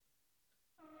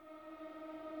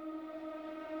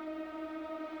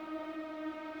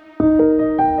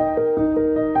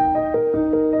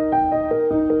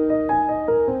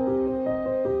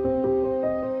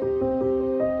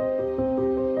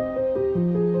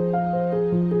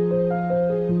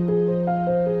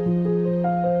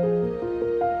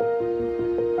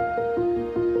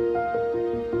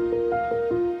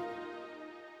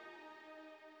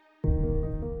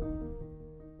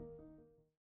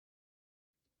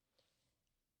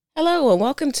Hello, and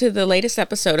welcome to the latest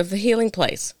episode of The Healing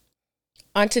Place.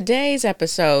 On today's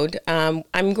episode,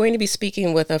 I'm going to be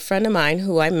speaking with a friend of mine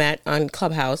who I met on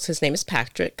Clubhouse. His name is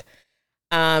Patrick.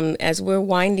 As we're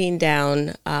winding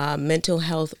down Mental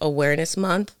Health Awareness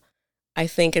Month, I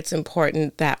think it's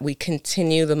important that we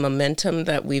continue the momentum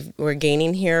that we're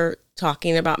gaining here,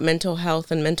 talking about mental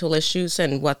health and mental issues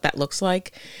and what that looks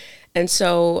like. And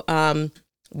so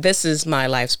this is my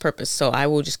life's purpose. So I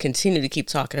will just continue to keep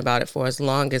talking about it for as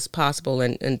long as possible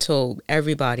and until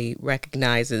everybody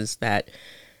recognizes that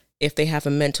if they have a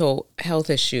mental health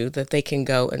issue, that they can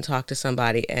go and talk to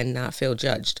somebody and not feel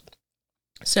judged.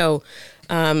 So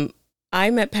I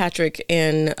met Patrick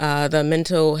in the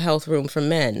mental health room for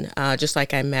men, just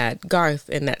like I met Garth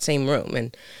in that same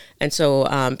room. And so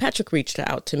Patrick reached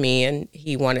out to me and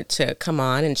he wanted to come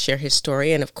on and share his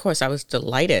story. And of course, I was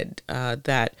delighted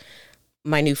that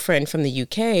my new friend from the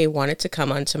UK wanted to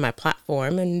come onto my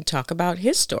platform and talk about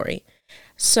his story.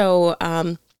 So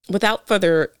without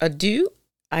further ado,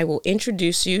 I will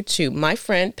introduce you to my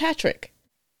friend Patrick.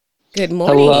 Good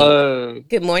morning. Hello.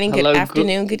 Good morning, good Hello.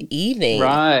 afternoon, good evening.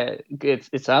 Right.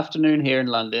 It's afternoon here in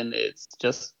London. It's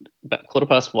just about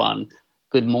 1:15.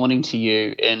 Good morning to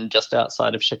you in just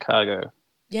outside of Chicago.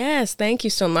 Yes, thank you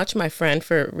so much, my friend,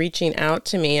 for reaching out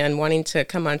to me and wanting to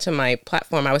come onto my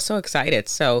platform. I was so excited.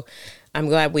 So I'm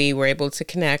glad we were able to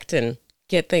connect and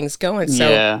get things going. So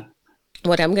Yeah,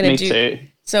 what I'm going me to do, too.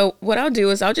 so what I'll do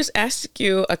is I'll just ask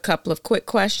you a couple of quick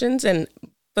questions. And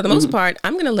for the most Mhm. part,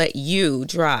 I'm going to let you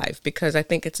drive because I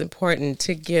think it's important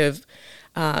to give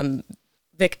um,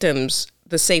 victims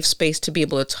the safe space to be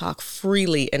able to talk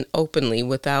freely and openly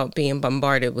without being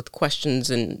bombarded with questions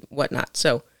and whatnot.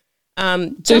 So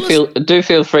Do tell us.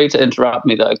 feel free to interrupt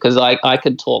me though, because I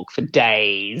could talk for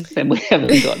days, and we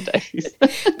haven't got days.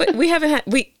 But we haven't had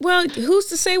well, who's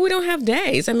to say we don't have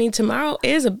days? I mean, tomorrow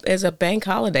is a bank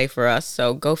holiday for us,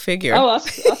 so go figure. Oh, us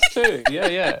too. Yeah,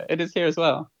 yeah. It is here as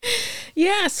well.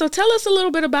 Yeah, so tell us a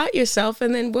little bit about yourself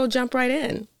and then we'll jump right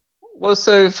in. Well,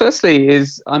 so firstly,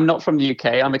 is I'm not from the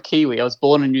UK. I'm a Kiwi. I was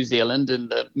born in New Zealand in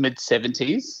the mid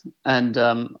 70s, and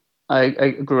I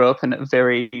grew up in a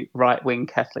very right-wing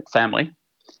Catholic family.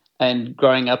 And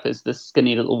growing up as this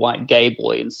skinny little white gay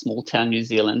boy in small town New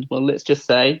Zealand, well, let's just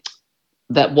say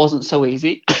that wasn't so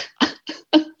easy.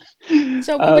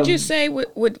 So what would you um, say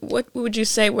what would you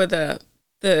say were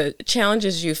the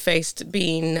challenges you faced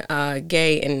being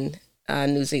gay in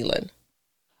New Zealand?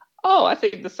 oh, I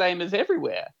think the same as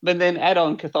everywhere. But then add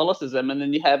on Catholicism, and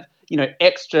then you have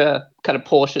extra kind of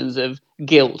portions of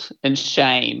guilt and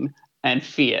shame and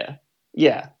fear.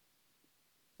 Yeah.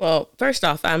 Well, first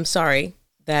off, I'm sorry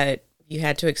that you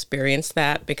had to experience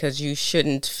that because you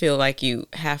shouldn't feel like you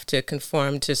have to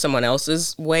conform to someone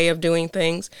else's way of doing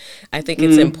things. I think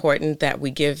it's Mm, important that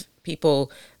we give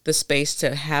people the space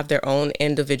to have their own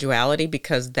individuality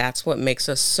because that's what makes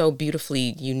us so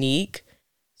beautifully unique.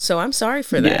 So I'm sorry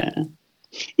for that. yeah.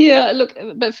 Yeah, look,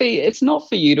 but Fee, it's not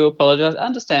for you to apologize. I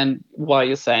understand why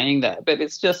you're saying that, but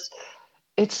it's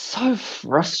so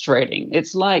frustrating.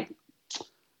 It's like,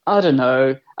 I don't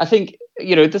know. I think,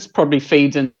 this probably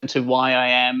feeds into why I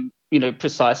am,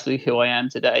 precisely who I am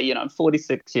today. I'm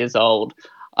 46 years old.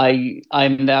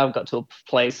 I'm now got to a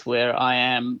place where I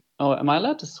am. Oh, am I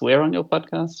allowed to swear on your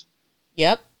podcast?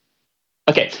 Yep.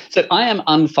 Okay, so I am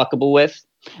unfuckable with,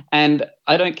 and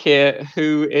I don't care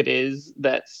who it is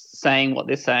that's saying what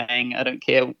they're saying. I don't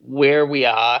care where we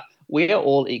are. We are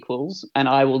all equals, and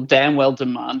I will damn well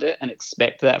demand it and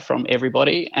expect that from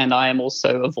everybody. And I am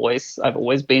also a voice. I've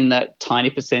always been that tiny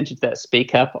percentage that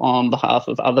speak up on behalf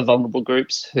of other vulnerable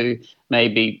groups who may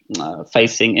be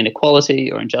facing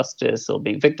inequality or injustice or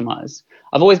being victimized.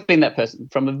 I've always been that person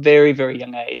from a very, very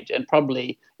young age, and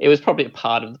probably it was probably a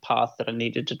part of the path that I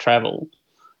needed to travel.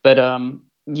 But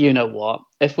you know what?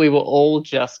 If we were all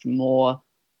just more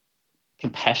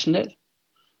compassionate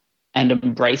and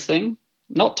embracing,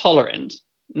 not tolerant,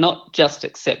 not just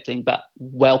accepting, but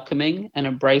welcoming and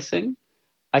embracing,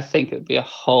 I think it would be a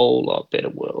whole lot better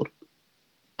world.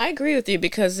 I agree with you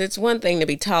because it's one thing to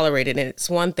be tolerated and it's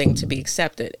one thing to be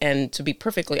accepted. And to be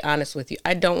perfectly honest with you,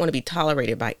 I don't want to be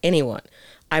tolerated by anyone.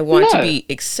 I want to No. be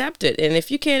accepted. And if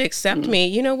you can't accept Mm. me,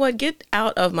 you know what? Get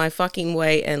out of my fucking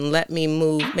way and let me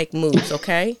make moves,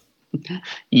 okay?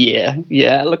 Yeah,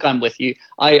 yeah. Look, I'm with you.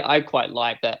 I quite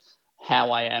like that.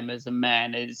 How I am as a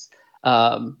man is,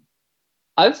 um,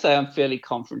 I'd say I'm fairly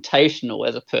confrontational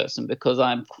as a person because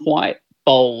I'm quite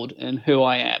bold in who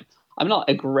I am. I'm not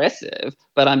aggressive,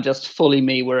 but I'm just fully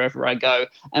me wherever I go.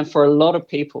 And for a lot of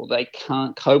people, they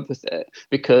can't cope with it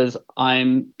because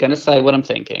I'm going to say what I'm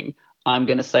thinking. I'm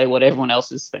going to say what everyone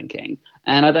else is thinking.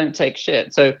 And I don't take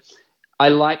shit. So I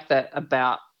like that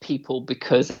about people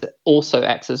because it also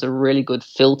acts as a really good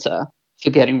filter for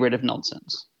getting rid of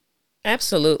nonsense.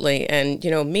 Absolutely. And,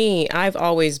 me, I've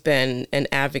always been an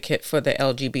advocate for the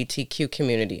LGBTQ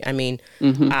community. I mean,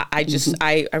 Mm-hmm. I just,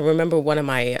 Mm-hmm. I remember one of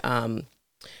my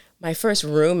first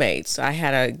roommates. I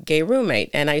had a gay roommate,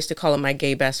 and I used to call him my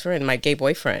gay best friend, my gay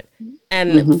boyfriend.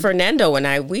 And Mm-hmm. Fernando and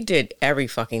I, we did every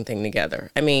fucking thing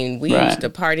together. I mean, we used Right. to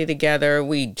party together,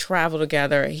 we traveled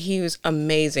together. He was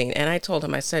amazing. And I told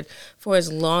him, I said, for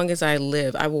as long as I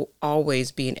live, I will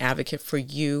always be an advocate for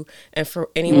you and for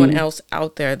anyone Mm. else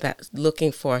out there that's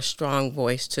looking for a strong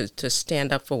voice to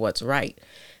stand up for what's right.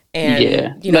 And,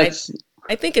 Yeah.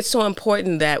 I think it's so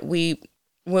important that when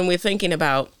we're thinking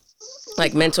about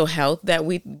like mental health, that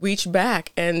we reach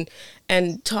back and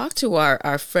talk to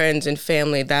our friends and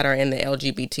family that are in the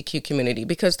LGBTQ community,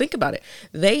 because think about it,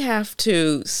 they have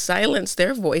to silence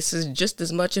their voices just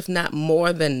as much if not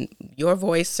more than your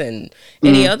voice and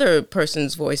any Mm. other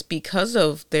person's voice because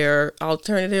of their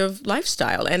alternative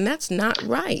lifestyle, and that's not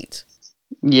right.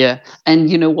 Yeah, and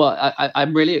you know what?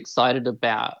 I'm really excited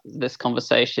about this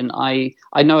conversation. I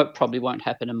know it probably won't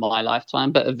happen in my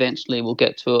lifetime, but eventually we'll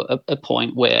get to a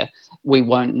point where we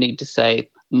won't need to say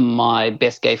my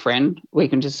best gay friend. We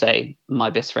can just say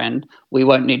my best friend. We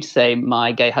won't need to say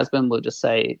my gay husband. We'll just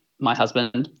say my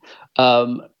husband,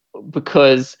 um,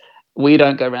 because we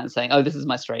don't go around saying, "Oh, this is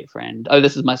my straight friend. Oh,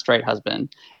 this is my straight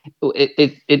husband."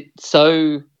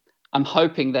 So I'm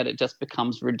hoping that it just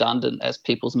becomes redundant as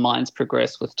people's minds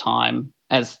progress with time,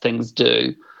 as things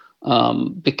do,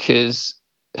 because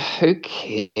who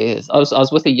cares? I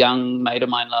was with a young mate of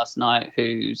mine last night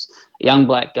who's a young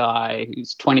black guy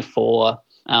who's 24,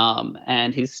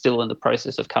 and he's still in the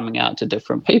process of coming out to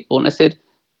different people. And I said,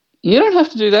 you don't have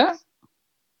to do that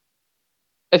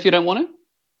if you don't want to.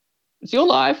 It's your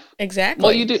life. Exactly.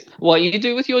 What you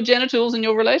do with your genitals and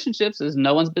your relationships is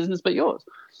no one's business but yours.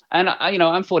 And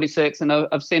I'm 46 and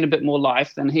I've seen a bit more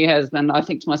life than he has. Then I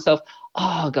think to myself,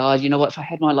 oh God, you know what? If I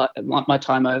had my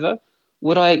time over,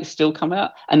 would I still come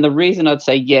out? And the reason I'd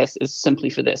say yes is simply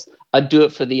for this: I'd do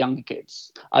it for the younger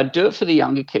kids. I'd do it for the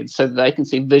younger kids so that they can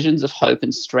see visions of hope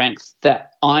and strength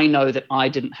that I know that I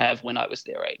didn't have when I was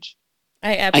their age.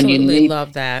 I And absolutely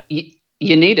love that.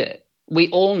 you need it. We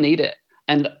all need it.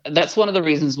 And that's one of the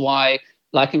reasons why,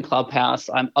 like in Clubhouse,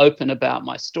 I'm open about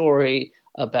my story,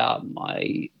 about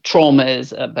my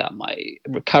traumas, about my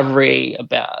recovery,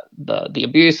 about the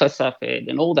abuse I suffered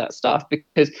and all that stuff.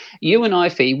 Because you and I,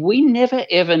 Fee, we never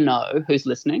ever know who's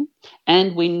listening,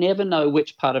 and we never know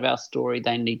which part of our story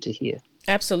they need to hear.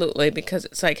 Absolutely, because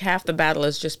it's like half the battle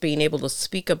is just being able to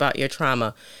speak about your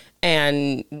trauma.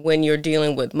 And when you're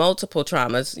dealing with multiple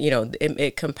traumas,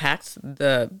 it compacts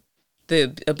the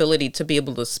ability to be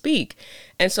able to speak.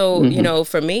 And so, Mm-hmm.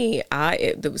 for me,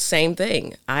 the same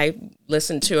thing. I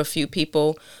listened to a few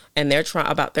people and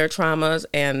about their traumas,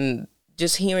 and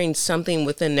just hearing something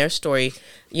within their story,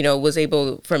 was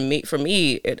able for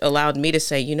me, it allowed me to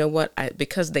say, you know what,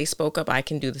 because they spoke up, I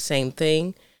can do the same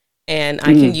thing, and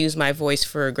I can Mm. use my voice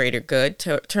for a greater good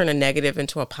to turn a negative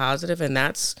into a positive. And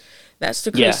that's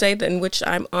the Yeah. crusade in which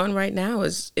I'm on right now,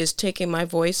 is taking my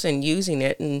voice and using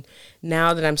it. And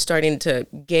now that I'm starting to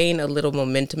gain a little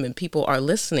momentum and people are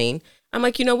listening, I'm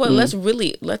like, you know what,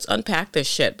 Mm. let's unpack this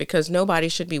shit, because nobody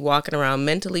should be walking around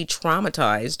mentally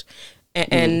traumatized Mm.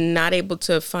 and not able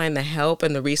to find the help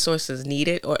and the resources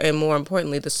needed, and more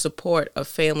importantly, the support of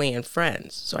family and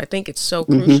friends. So I think it's so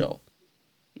Mm-hmm. crucial.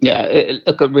 Yeah,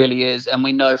 look, it really is. And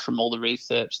we know from all the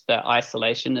research that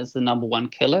isolation is the number one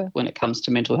killer when it comes to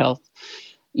mental health.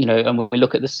 And when we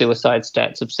look at the suicide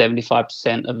stats of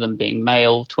 75% of them being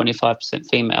male, 25%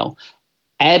 female,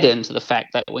 add into the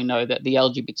fact that we know that the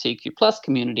LGBTQ plus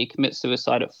community commits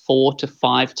suicide at 4 to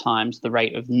 5 times the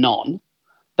rate of non.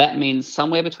 That means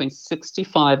somewhere between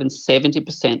 65 and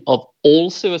 70% of all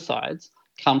suicides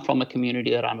come from a community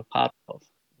that I'm a part of.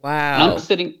 And I'm Wow.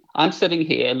 sitting I'm sitting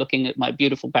here looking at my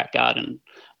beautiful back garden,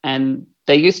 and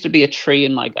there used to be a tree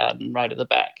in my garden right at the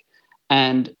back.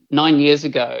 And 9 years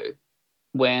ago,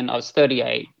 when I was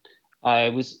 38, I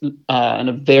was in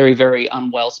a very, very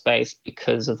unwell space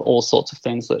because of all sorts of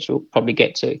things that we'll probably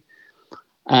get to.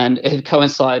 And it had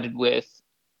coincided with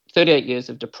 38 years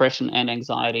of depression and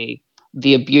anxiety,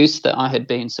 the abuse that I had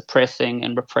been suppressing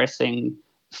and repressing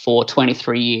for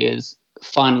 23 years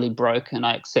finally broke, and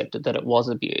I accepted that it was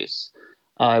abuse.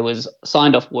 I was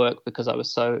signed off work because I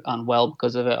was so unwell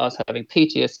because of it. I was having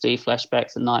PTSD,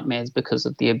 flashbacks, and nightmares because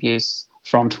of the abuse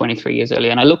from 23 years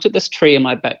earlier. And I looked at this tree in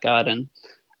my back garden,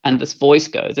 and this voice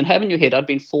goes, and have in your head, I'd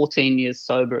been 14 years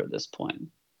sober at this point.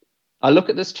 I look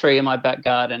at this tree in my back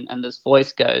garden, and this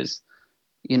voice goes,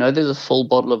 there's a full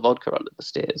bottle of vodka under the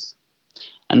stairs.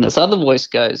 And this other voice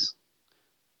goes,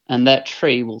 and that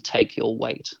tree will take your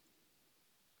weight.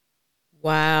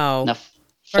 Wow. Now,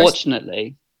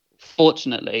 fortunately,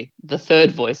 the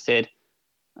third voice said,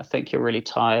 I think you're really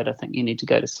tired. I think you need to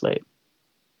go to sleep.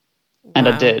 Wow. And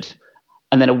I did.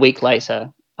 And then a week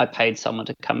later, I paid someone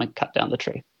to come and cut down the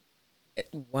tree.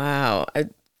 Wow.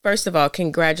 First of all,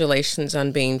 congratulations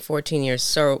on being 14 years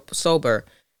sober.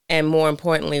 And more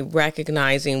importantly,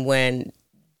 recognizing when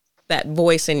that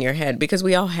voice in your head, because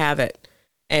we all have it.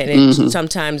 And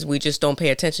sometimes we just don't pay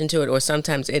attention to it, or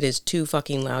sometimes it is too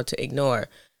fucking loud to ignore.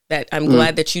 That I'm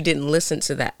glad that you didn't listen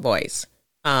to that voice.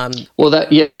 That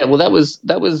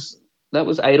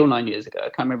was 8 or 9 years ago. I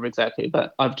can't remember exactly,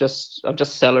 but I've just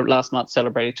last month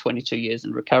celebrated 22 years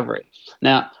in recovery.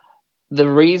 Now, the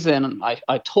reason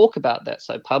I talk about that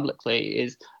so publicly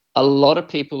is a lot of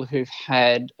people who've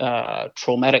had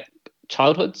traumatic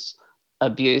childhoods,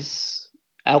 abuse,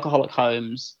 alcoholic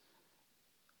homes,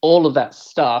 all of that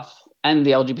stuff, and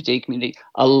the LGBT community,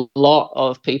 a lot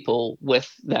of people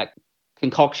with that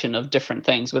concoction of different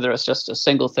things, whether it's just a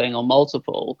single thing or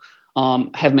multiple,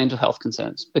 have mental health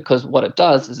concerns, because what it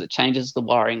does is it changes the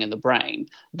wiring in the brain.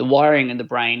 The wiring in the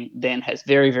brain then has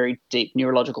very, very deep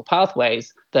neurological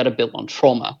pathways that are built on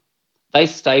trauma. They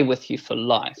stay with you for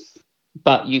life,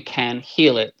 but you can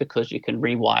heal it because you can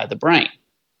rewire the brain.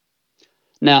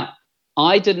 Now,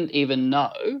 I didn't even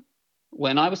know,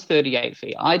 when I was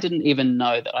 38, I didn't even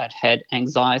know that I'd had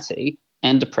anxiety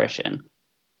and depression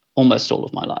almost all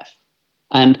of my life.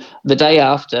 And the day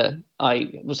after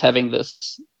I was having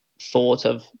this thought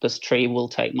of this tree will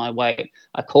take my weight,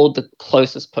 I called the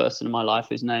closest person in my life,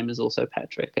 whose name is also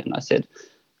Patrick, and I said,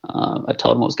 I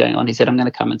told him what was going on. He said, I'm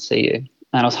going to come and see you.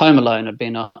 And I was home alone.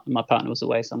 My partner was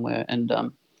away somewhere, and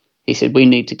he said, we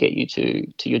need to get you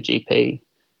to your GP.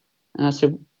 And I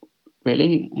said,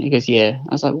 really? And he goes, yeah.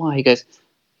 I was like, why? He goes,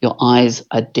 your eyes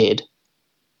are dead.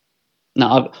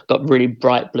 Now, I've got really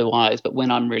bright blue eyes, but when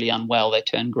I'm really unwell, they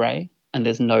turn grey and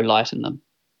there's no light in them.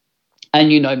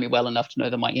 And you know me well enough to know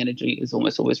that my energy is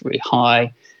almost always really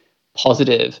high,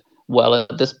 positive. Well,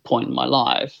 at this point in my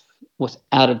life,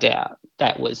 without a doubt,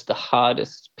 that was the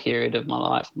hardest period of my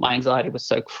life. My anxiety was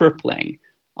so crippling,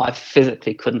 I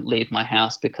physically couldn't leave my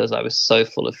house because I was so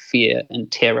full of fear and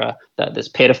terror that this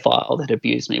pedophile that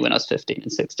abused me when I was 15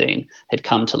 and 16 had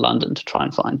come to London to try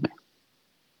and find me.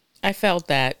 I felt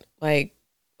that, like,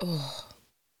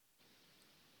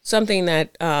 something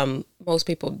that most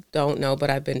people don't know, but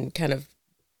I've been kind of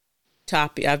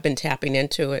tapping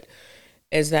into it,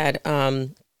 is that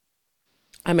I'm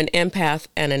an empath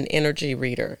and an energy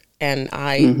reader, and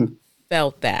I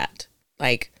felt that,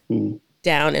 like,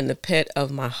 down in the pit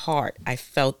of my heart. I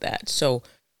felt that. So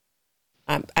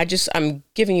I'm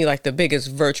giving you like the biggest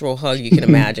virtual hug you can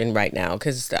imagine right now,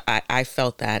 because I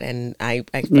felt that, and I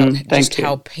felt just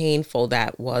how painful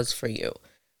that was for you.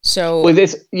 So, well,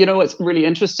 what's really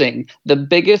interesting? The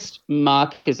biggest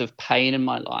markers of pain in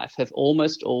my life have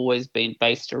almost always been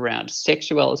based around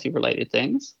sexuality-related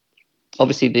things,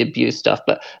 obviously the abuse stuff.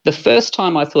 But the first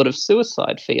time I thought of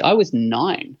suicide, I was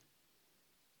 9.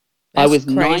 That's I was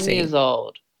crazy. 9 years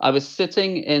old. I was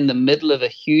sitting in the middle of a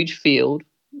huge field.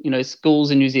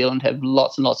 Schools in New Zealand have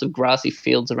lots and lots of grassy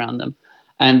fields around them.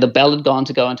 And the bell had gone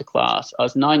to go into class. I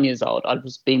was 9 years old. I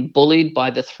was being bullied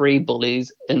by the 3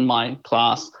 bullies in my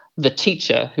class, the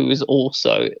teacher, who was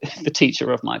also the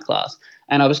teacher of my class.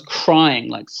 And I was crying,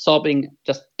 like sobbing,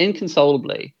 just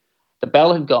inconsolably. The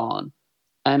bell had gone.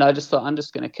 And I just thought, I'm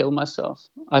just going to kill myself.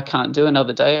 I can't do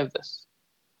another day of this.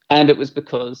 And it was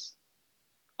because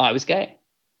I was gay.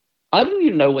 I didn't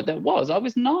even know what that was. I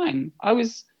was 9. I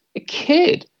was a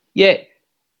kid. Yet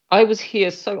I was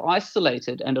here so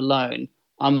isolated and alone.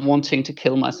 I'm wanting to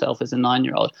kill myself as a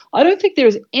 9-year-old. I don't think there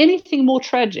is anything more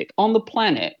tragic on the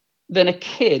planet than a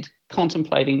kid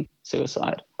contemplating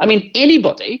suicide. I mean,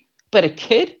 anybody, but a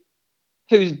kid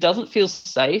who doesn't feel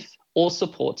safe or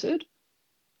supported.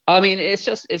 I mean, it's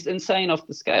insane off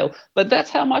the scale. But that's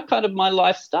how my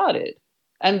life started.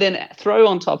 And then throw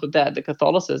on top of that the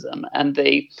Catholicism and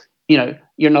the,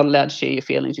 you're not allowed to share your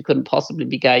feelings. You couldn't possibly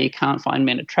be gay. You can't find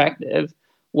men attractive.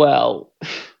 Well,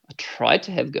 I tried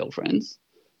to have girlfriends.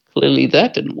 Clearly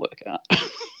that didn't work out.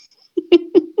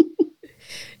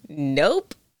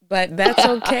 Nope. But that's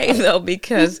okay though,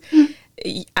 because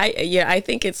I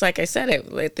think it's like I said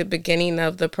it at the beginning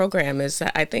of the program, is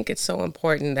that I think it's so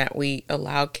important that we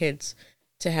allow kids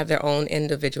to have their own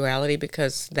individuality,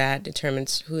 because that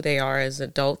determines who they are as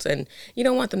adults. And you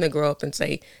don't want them to grow up and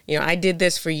say, I did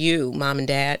this for you, mom and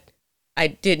dad. I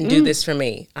didn't do this for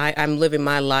me. I'm living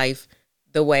my life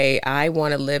the way I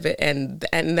want to live it, and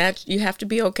that you have to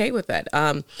be okay with that.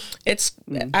 It's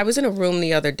I was in a room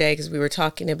the other day because we were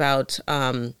talking about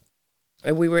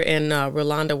we were in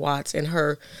Rolanda Watts in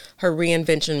her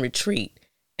reinvention retreat,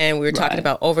 and we were talking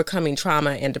about overcoming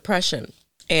trauma and depression.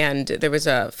 And there was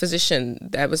a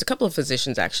couple of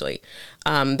physicians actually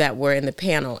that were in the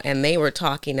panel, and they were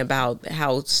talking about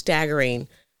how staggering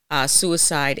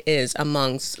suicide is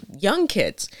amongst young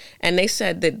kids. And they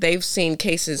said that they've seen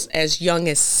cases as young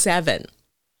as 7.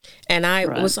 And I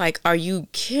was like, are you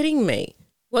kidding me?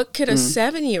 What could a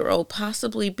 7-year-old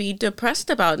possibly be depressed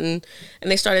about? And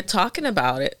they started talking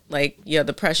about it, like,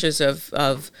 the pressures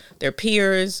of their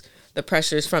peers, the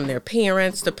pressures from their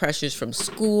parents, the pressures from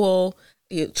school,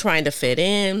 trying to fit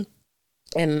in.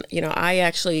 And, I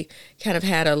actually kind of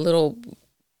had a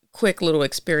quick little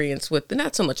experience with,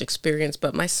 not so much experience,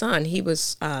 but my son, he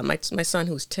was, my son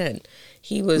who's 10,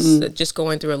 he was just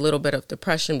going through a little bit of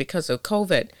depression because of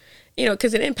COVID,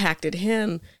 because it impacted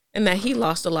him, and that he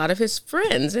lost a lot of his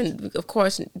friends. And of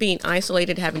course, being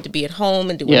isolated, having to be at home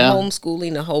and doing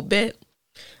homeschooling the whole bit.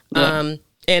 And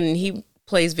he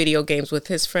plays video games with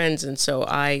his friends. And so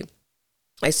I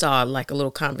saw like a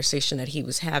little conversation that he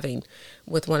was having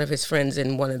with one of his friends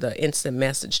in one of the instant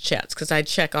message chats, because I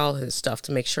check all his stuff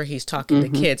to make sure he's talking to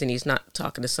kids and he's not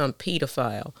talking to some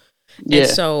pedophile. And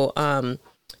so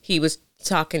he was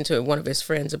talking to one of his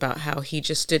friends about how he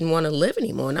just didn't want to live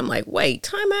anymore. And I'm like, wait,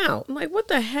 time out. I'm like, what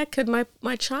the heck could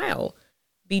my child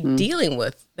be dealing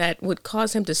with that would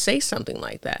cause him to say something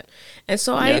like that? And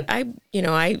so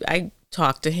I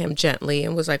talked to him gently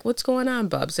and was like, what's going on,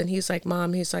 Bubs? And he's like,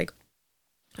 Mom,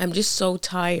 I'm just so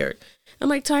tired. I'm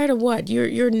like, tired of what?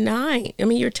 You're 9. I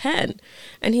mean, you're 10.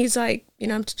 And he's like,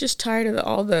 I'm just tired of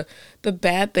all the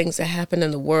bad things that happen in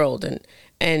the world,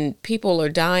 and people are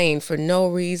dying for no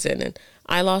reason. And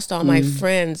I lost all my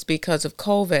friends because of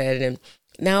COVID, and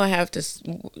now I have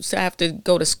to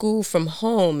go to school from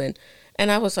home. And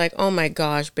I was like, oh my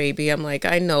gosh, baby. I'm like,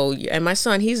 I know. And my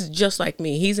son, he's just like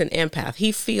me. He's an empath.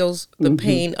 He feels the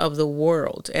pain of the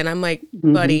world. And I'm like,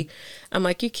 buddy, I'm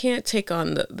like, you can't take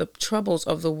on the troubles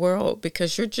of the world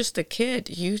because you're just a kid.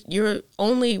 You're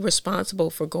only responsible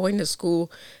for going to school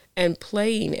and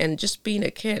playing and just being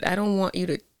a kid. I don't want you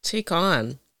to take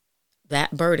on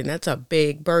that burden. That's a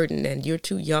big burden, and you're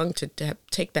too young to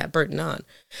take that burden on.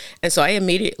 And so I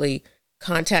immediately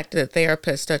contacted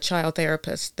a child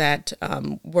therapist that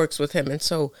works with him. And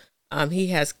so he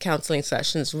has counseling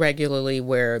sessions regularly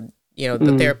where,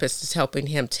 the therapist is helping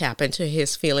him tap into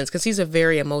his feelings, because he's a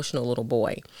very emotional little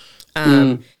boy.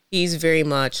 He's very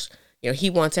much, he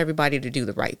wants everybody to do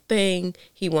the right thing.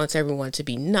 He wants everyone to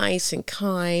be nice and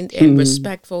kind and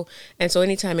respectful. And so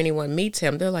anytime anyone meets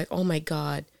him, they're like, oh my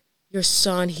God, your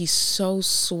son, he's so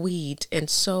sweet and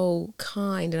so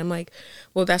kind. And I'm like,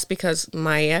 well, that's because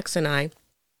my ex and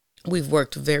we've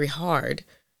worked very hard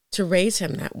to raise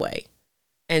him that way.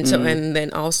 And so, and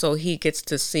then also he gets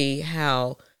to see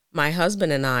how my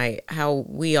husband and how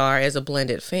we are as a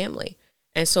blended family.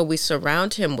 And so we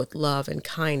surround him with love and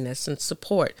kindness and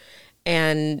support.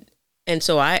 And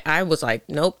so I was like,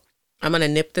 nope, I'm going to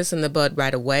nip this in the bud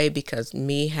right away, because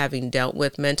me having dealt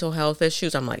with mental health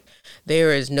issues, I'm like,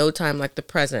 there is no time like the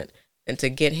present, and to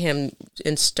get him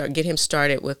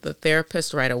started with the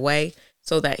therapist right away,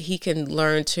 so that he can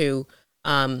learn to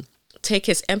take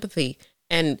his empathy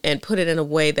and put it in a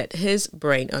way that his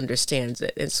brain understands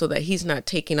it, and so that he's not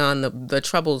taking on the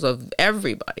troubles of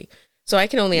everybody. So I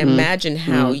can only imagine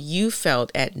how you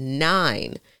felt at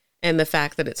 9, and the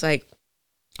fact that it's like,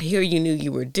 here you knew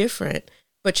you were different,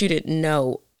 but you didn't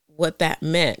know what that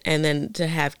meant. And then to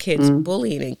have kids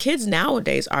bullying, and kids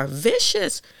nowadays are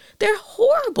vicious. They're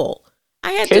horrible.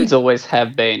 Kids always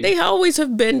have been. They always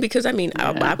have been, because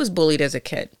I was bullied as a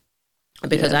kid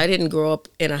because I didn't grow up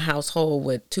in a household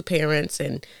with 2 parents,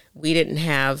 and we didn't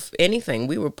have anything.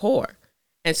 We were poor.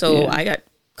 And so I got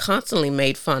constantly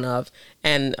made fun of.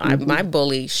 And my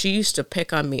bully, she used to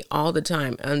pick on me all the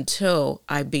time until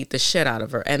I beat the shit out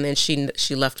of her. And then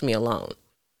she left me alone.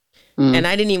 And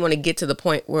I didn't even want to get to the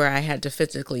point where I had to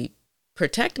physically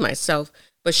protect myself,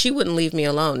 but she wouldn't leave me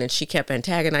alone, and she kept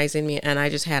antagonizing me, and I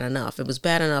just had enough. It was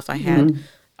bad enough. I had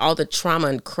all the trauma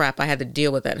and crap I had to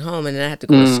deal with at home, and then I had to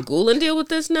go to school and deal with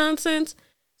this nonsense.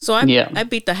 So I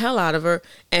beat the hell out of her,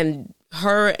 and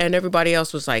her and everybody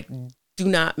else was like, do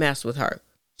not mess with her.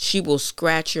 She will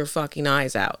scratch your fucking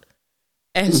eyes out.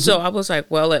 And so I was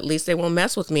like, well, at least they won't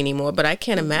mess with me anymore. But I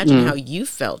can't imagine how you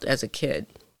felt as a kid.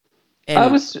 And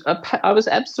I was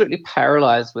absolutely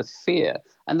paralyzed with fear.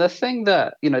 And the thing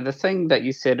that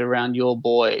you said around your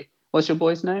boy, what's your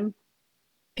boy's name?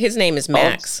 His name is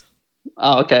Max.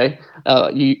 Oh, okay.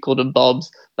 You called him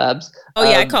Babs. Oh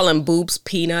yeah, I call him Boobs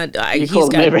Peanut. You He's call him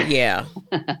got every. yeah,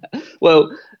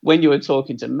 Well, when you were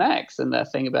talking to Max and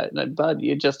that thing about, no, bud,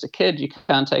 you're just a kid. You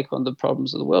can't take on the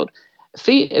problems of the world.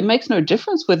 See, it makes no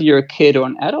difference whether you're a kid or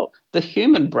an adult. The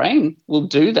human brain will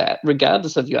do that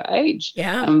regardless of your age.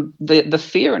 yeah. The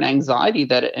fear and anxiety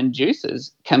that it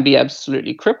induces can be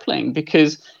absolutely crippling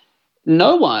because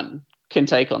no one can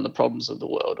take on the problems of the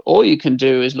world. All you can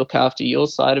do is look after your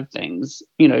side of things,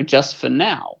 just for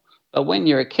now. But when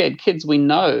you're a kid, kids we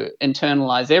know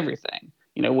internalize everything.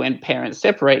 When parents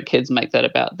separate, kids make that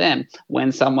about them.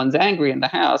 When someone's angry in the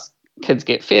house, kids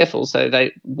get fearful, so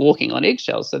they walking on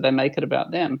eggshells, so they make it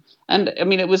about them. And I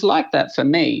mean, it was like that for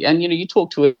me. And you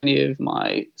talk to any of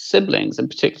my siblings, in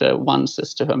particular one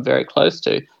sister who I'm very close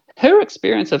to, her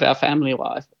experience of our family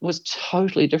life was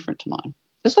totally different to mine.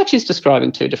 It's like she's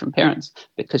describing two different parents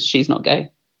because she's not gay.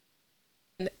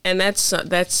 And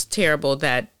that's terrible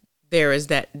that there is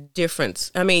that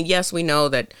difference. I mean, yes, we know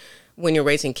that when you're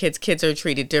raising kids, kids are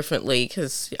treated differently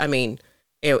because, I mean,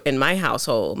 in my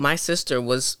household, my sister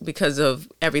was, because of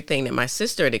everything that my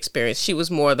sister had experienced, she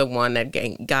was more the one that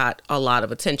got a lot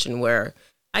of attention, where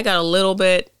I got a little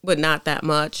bit, but not that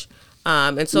much.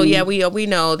 And so, yeah, we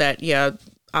know that, yeah,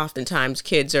 oftentimes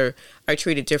kids are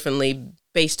treated differently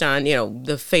based on,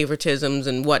 the favoritisms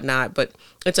and whatnot. But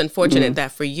it's unfortunate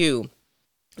that for you,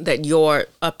 that your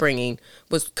upbringing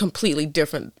was completely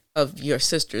different of your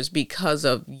sister's because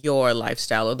of your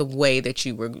lifestyle or the way that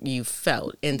you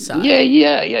felt inside.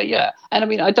 Yeah. And I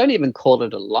mean, I don't even call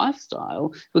it a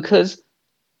lifestyle because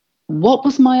what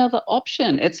was my other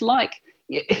option? It's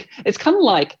kind of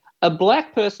like a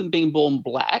black person being born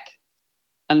black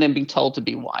and then being told to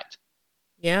be white.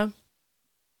 Yeah.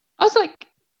 I was like,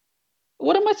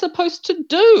 what am I supposed to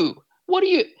do?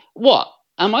 What?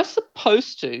 Am I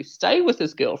supposed to stay with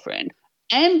this girlfriend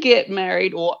and get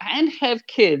married and have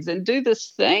kids and do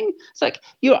this thing? It's like,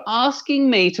 you're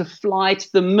asking me to fly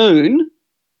to the moon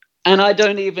and I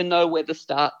don't even know where the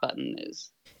start button is.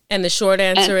 And the short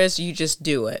answer is you just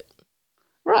do it.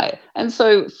 Right. And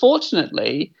so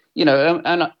fortunately,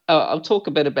 and I'll talk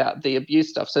a bit about the abuse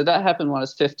stuff. So that happened when I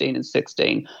was 15 and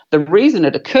 16. The reason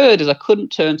it occurred is I couldn't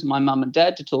turn to my mum and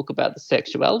dad to talk about the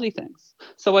sexuality things.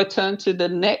 So I turned to the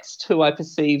next who I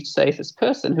perceived safest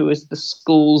person, who was the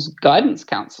school's guidance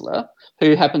counselor,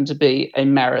 who happened to be a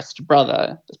Marist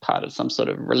brother as part of some sort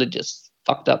of religious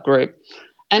fucked up group.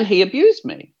 And he abused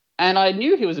me. And I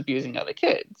knew he was abusing other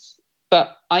kids,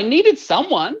 but I needed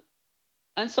someone.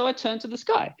 And so I turned to this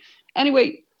guy.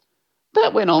 Anyway,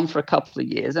 that went on for a couple of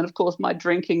years. And of course, my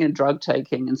drinking and drug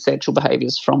taking and sexual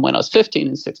behaviors from when I was 15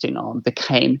 and 16 on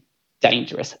became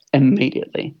dangerous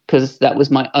immediately because that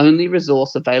was my only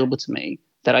resource available to me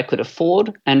that I could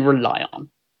afford and rely on.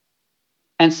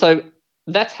 And so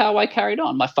that's how I carried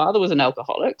on. My father was an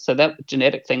alcoholic, so that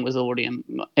genetic thing was already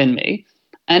in me.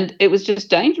 And it was just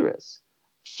dangerous.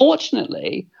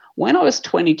 Fortunately, when I was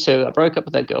 22, I broke up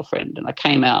with that girlfriend and I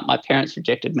came out. My parents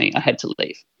rejected me. I had to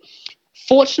leave.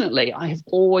 Fortunately, I have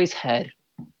always had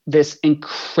this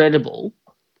incredible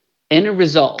inner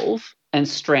resolve and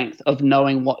strength of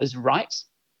knowing what is right.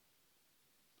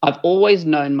 I've always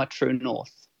known my true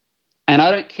north. And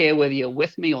I don't care whether you're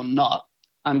with me or not,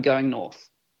 I'm going north.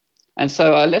 And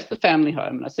so I left the family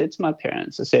home and I said to my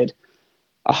parents, I said,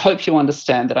 I hope you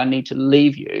understand that I need to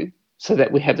leave you so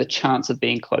that we have the chance of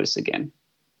being close again.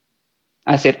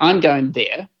 I said, I'm going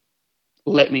there.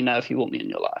 Let me know if you want me in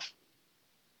your life.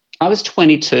 I was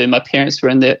 22. My parents were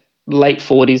in their late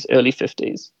 40s, early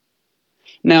 50s.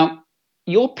 Now,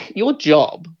 your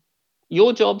job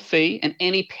fee, and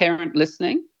any parent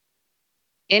listening,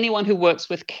 anyone who works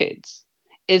with kids,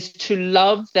 is to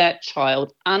love that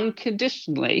child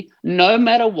unconditionally, no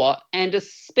matter what, and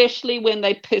especially when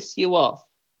they piss you off.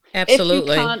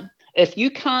 Absolutely. If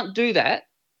you can't do that,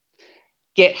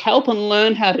 get help and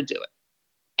learn how to do it.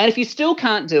 And if you still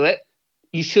can't do it,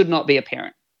 you should not be a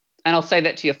parent. And I'll say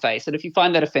that to your face. And if you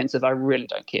find that offensive, I really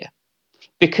don't care.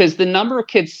 Because the number of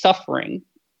kids suffering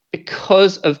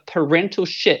because of parental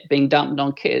shit being dumped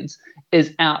on kids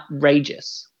is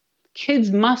outrageous.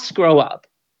 Kids must grow up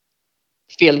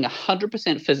feeling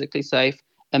 100% physically safe,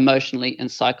 emotionally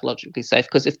and psychologically safe.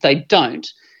 Because if they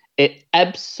don't, it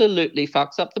absolutely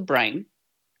fucks up the brain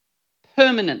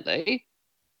permanently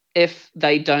if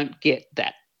they don't get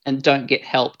that and don't get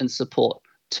help and support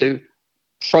to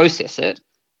process it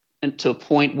and to a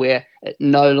point where it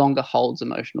no longer holds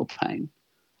emotional pain.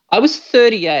 I was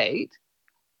 38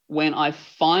 when I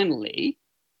finally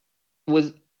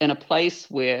was in a place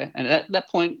where, and at that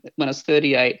point when I was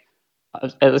 38,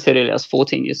 as I said earlier, I was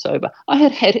 14 years sober. I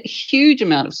had a huge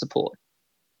amount of support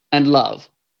and love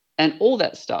and all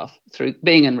that stuff through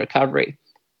being in recovery.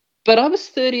 But I was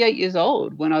 38 years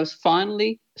old when I was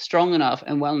finally strong enough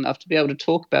and well enough to be able to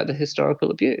talk about the historical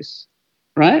abuse,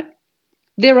 right?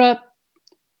 There are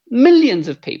millions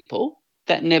of people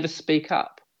that never speak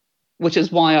up, which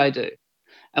is why I do.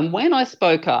 And when I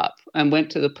spoke up and went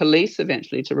to the police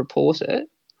eventually to report it,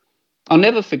 I'll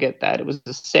never forget that. It was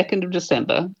the 2nd of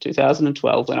December,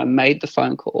 2012, when I made the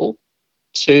phone call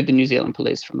to the New Zealand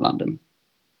police from London.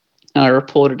 And I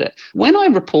reported it. When I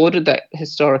reported that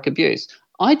historic abuse,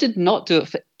 I did not do it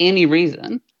for any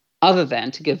reason other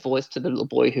than to give voice to the little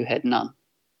boy who had none.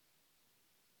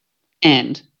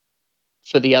 And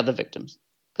for the other victims,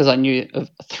 because I knew of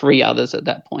 3 others at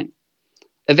that point.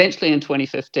 Eventually in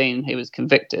 2015, he was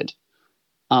convicted.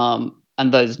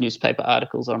 And those newspaper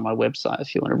articles are on my website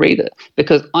if you want to read it,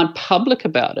 because I'm public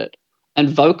about it and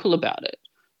vocal about it,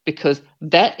 because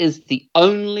that is the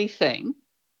only thing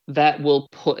that will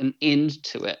put an end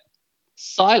to it.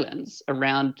 Silence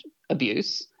around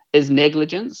abuse is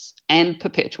negligence and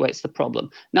perpetuates the problem.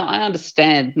 Now, I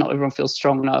understand not everyone feels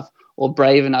strong enough or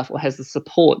brave enough or has the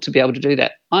support to be able to do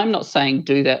that. I'm not saying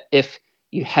do that if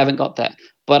you haven't got that,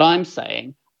 but I'm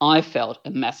saying I felt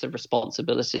a massive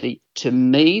responsibility to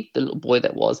me, the little boy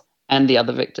that was, and the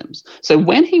other victims. So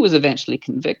when he was eventually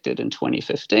convicted in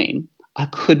 2015, I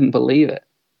couldn't believe it,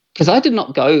 because I did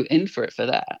not go in for it for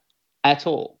that at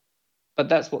all. But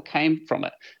that's what came from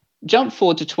it. Jump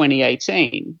forward to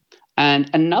 2018, and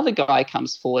another guy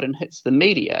comes forward and hits the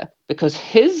media because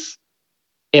his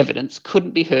evidence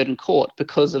couldn't be heard in court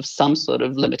because of some sort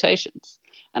of limitations.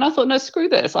 And I thought, no, screw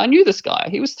this. I knew this guy.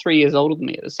 He was 3 years older than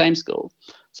me at the same school.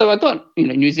 So I got,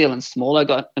 New Zealand's small. I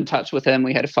got in touch with him.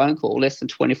 We had a phone call less than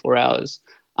 24 hours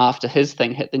after his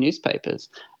thing hit the newspapers.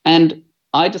 And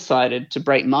I decided to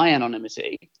break my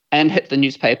anonymity and hit the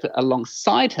newspaper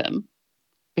alongside him,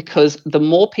 because the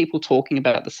more people talking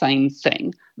about the same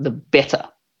thing, the better.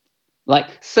 Like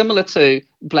similar to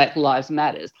Black Lives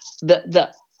Matters,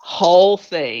 the whole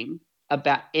thing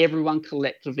about everyone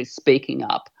collectively speaking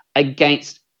up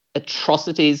against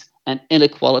atrocities and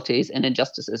inequalities and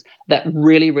injustices, that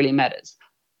really, really matters.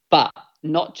 But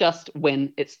not just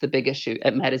when it's the big issue,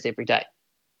 it matters every day.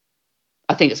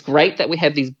 I think it's great that we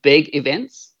have these big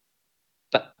events,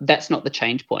 but that's not the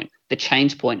change point. The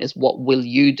change point is, what will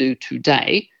you do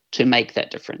today to make that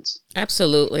difference?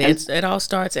 Absolutely. It all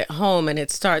starts at home, and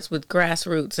it starts with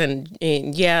grassroots. And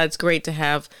yeah, it's great to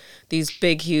have these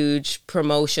big, huge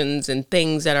promotions and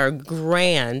things that are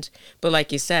grand. But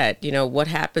like you said, what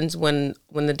happens when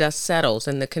the dust settles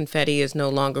and the confetti is no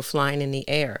longer flying in the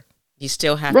air? You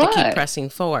still have to keep pressing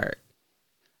forward.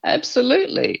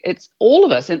 Absolutely. It's all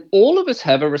of us, and all of us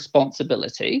have a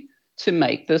responsibility to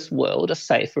make this world a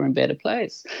safer and better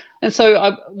place. And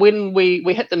so when we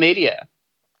hit the media,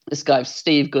 this guy,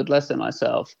 Steve Goodless, and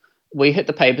myself, we hit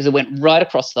the papers. It went right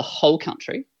across the whole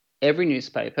country, every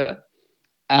newspaper.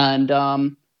 And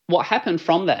what happened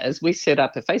from that is we set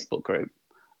up a Facebook group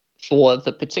for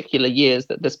the particular years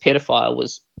that this pedophile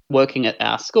was working at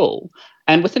our school.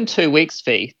 And within 2 weeks,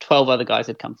 12 other guys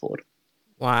had come forward.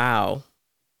 Wow.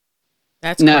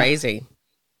 That's crazy.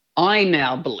 I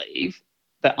now believe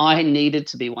that I needed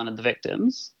to be one of the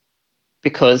victims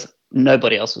because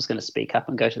nobody else was going to speak up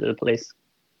and go to the police.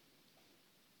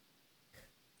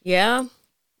 Yeah.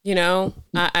 I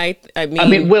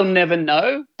mean, we'll never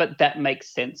know, but that makes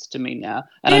sense to me now.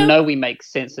 And I know we make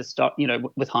sense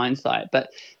with hindsight, but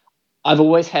I've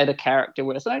always had a character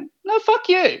where it's like, no, fuck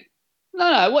you.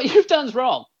 No, what you've done's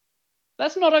wrong.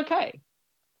 That's not okay.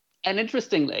 And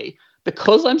interestingly,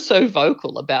 because I'm so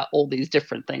vocal about all these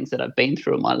different things that I've been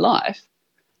through in my life,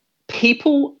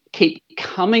 people keep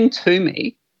coming to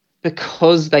me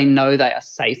because they know they are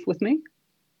safe with me,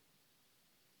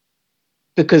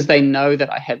 because they know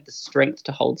that I have the strength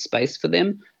to hold space for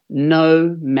them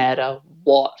no matter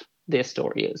what their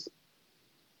story is.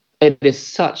 It is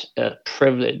such a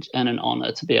privilege and an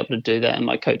honor to be able to do that in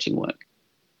my coaching work.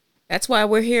 That's why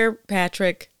we're here,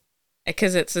 Patrick,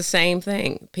 because it's the same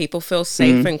thing. People feel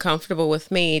safe and comfortable with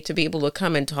me to be able to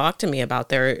come and talk to me about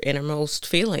their innermost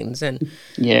feelings. And,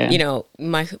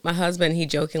 my husband, he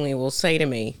jokingly will say to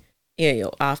me,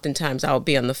 oftentimes I'll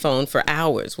be on the phone for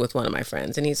hours with one of my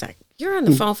friends, and he's like, you're on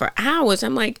the phone for hours?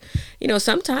 I'm like,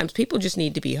 sometimes people just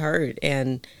need to be heard.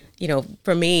 And,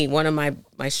 for me, one of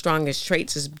my strongest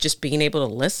traits is just being able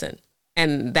to listen.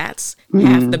 And that's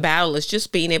half the battle, is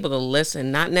just being able to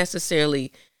listen, not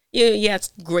necessarily,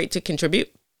 it's great to contribute,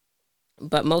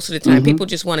 but most of the time people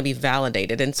just want to be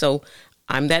validated. And so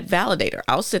I'm that validator.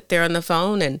 I'll sit there on the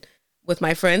phone and with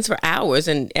my friends for hours,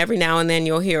 and every now and then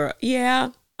you'll hear, yeah,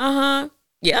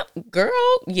 yep,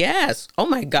 girl, yes, oh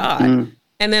my God.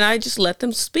 And then I just let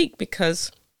them speak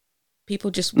because people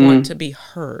just want to be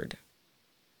heard.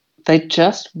 They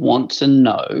just want to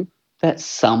know that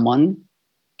someone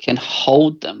can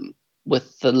hold them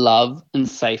with the love and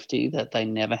safety that they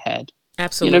never had.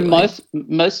 Absolutely.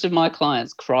 Most of my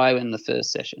clients cry in the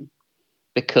first session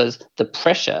because the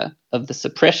pressure of the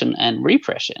suppression and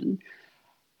repression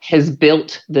has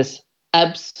built this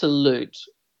absolute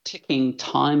ticking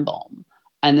time bomb.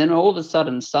 And then all of a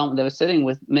sudden, they were sitting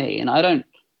with me, and I don't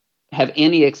have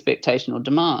any expectation or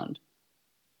demand.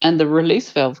 And the release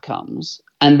valve comes,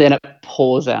 and then it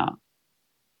pours out.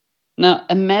 Now,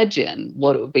 imagine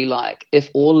what it would be like if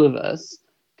all of us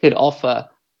could offer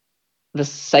the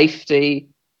safety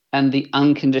and the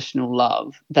unconditional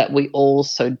love that we all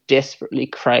so desperately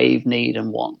crave, need,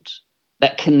 and want.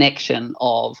 That connection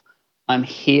of, I'm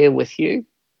here with you.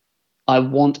 I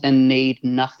want and need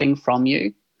nothing from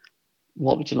you.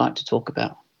 What would you like to talk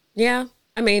about? Yeah.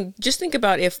 I mean, just think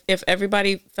about if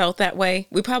everybody felt that way,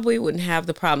 we probably wouldn't have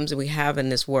the problems that we have in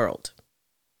this world.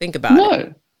 Think about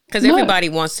it. Because everybody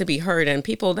wants to be heard, and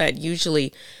people that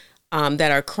usually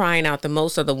that are crying out the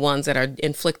most are the ones that are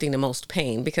inflicting the most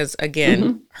pain. Because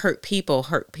again, hurt people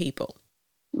hurt people.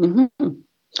 Mm-hmm.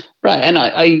 Right, and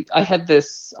I had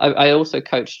this. I also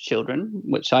coach children,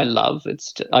 which I love.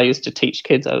 I used to teach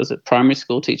kids. I was a primary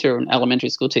school teacher, an elementary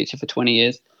school teacher for 20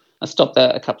 years. I stopped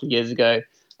that a couple of years ago,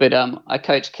 but I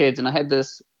coach kids, and I had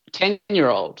this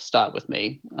 10-year-old start with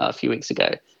me a few weeks ago.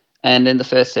 And in the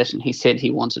first session, he said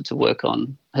he wanted to work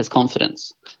on his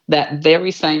confidence. That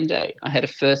very same day, I had a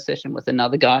first session with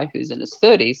another guy who's in his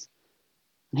 30s,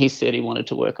 and he said he wanted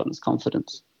to work on his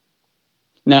confidence.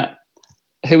 Now,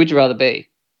 who would you rather be?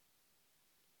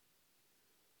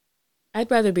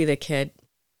 I'd rather be the kid.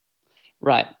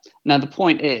 Right. Now, the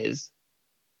point is,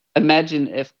 imagine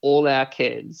if all our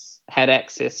kids had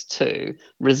access to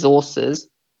resources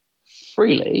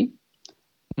freely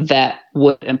that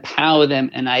would empower them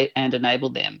and enable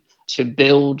them to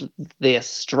build their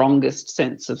strongest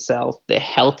sense of self, their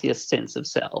healthiest sense of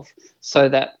self, so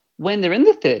that when they're in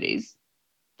their 30s,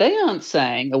 they aren't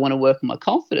saying, I want to work on my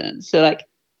confidence. They're like,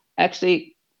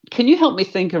 actually, can you help me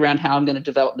think around how I'm going to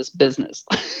develop this business?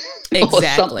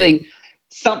 Exactly. Or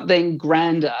something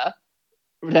grander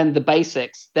than the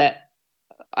basics that,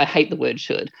 I hate the word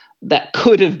should, that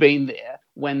could have been there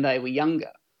when they were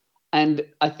younger. And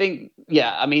I think,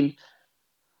 I mean,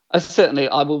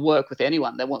 I will work with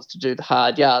anyone that wants to do the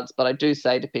hard yards, but I do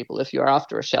say to people, if you're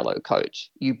after a shallow coach,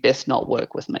 you best not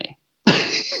work with me.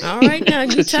 All right, now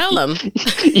you tell them.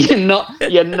 You're not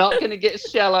going to get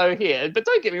shallow here. But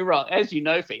don't get me wrong, as you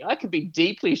know, Fee, I can be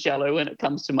deeply shallow when it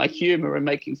comes to my humor and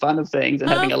making fun of things and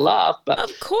having a laugh. But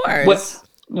of course,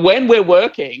 when we're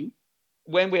working,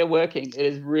 it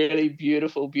is really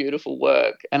beautiful, beautiful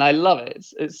work. And I love it.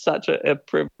 It's such a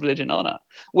privilege and honor,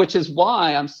 which is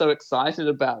why I'm so excited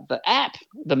about the app,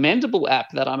 the Mendable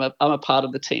app that I'm a part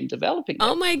of the team developing.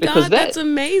 Oh my God, that's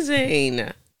amazing.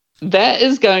 That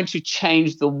is going to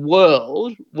change the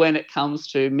world when it comes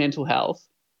to mental health.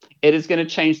 It is going to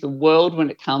change the world when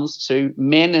it comes to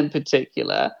men in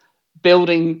particular,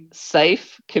 building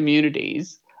safe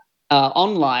communities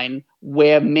online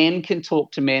where men can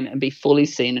talk to men and be fully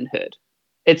seen and heard.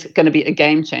 It's going to be a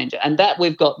game changer. And that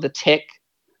we've got the tech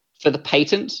for the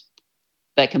patent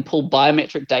that can pull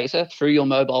biometric data through your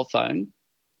mobile phone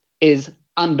is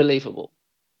unbelievable.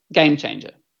 Game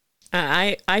changer.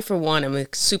 I for one, am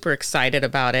super excited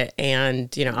about it. And,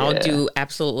 I'll do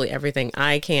absolutely everything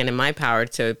I can in my power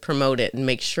to promote it and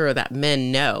make sure that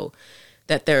men know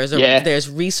that there's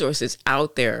resources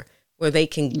out there where they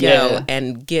can go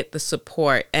and get the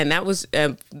support. And that was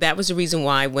the reason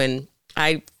why when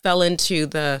I fell into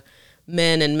the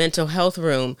men and mental health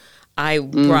room, I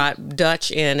brought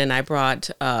Dutch in and I brought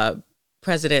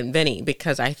President Vinny,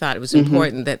 because I thought it was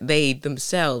important that they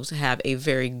themselves have a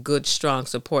very good, strong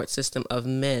support system of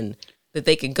men that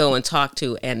they can go and talk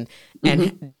to and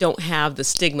don't have the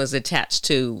stigmas attached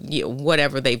to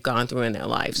whatever they've gone through in their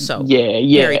life. So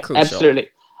very crucial. Absolutely.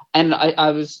 And I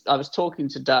was talking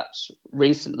to Dutch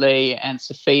recently and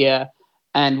Sophia,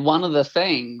 and one of the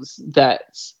things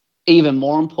that's even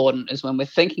more important is when we're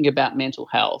thinking about mental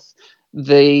health,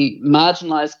 the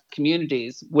marginalized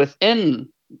communities within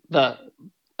the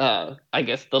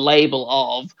the label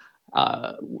of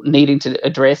needing to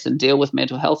address and deal with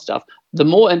mental health stuff, the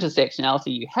more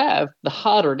intersectionality you have, the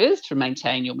harder it is to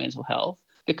maintain your mental health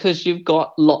because you've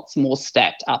got lots more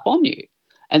stacked up on you.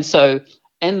 And so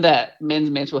in that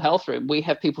men's mental health room, we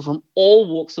have people from all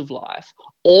walks of life,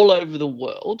 all over the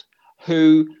world,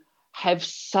 who have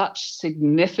such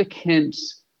significant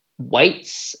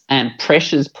weights and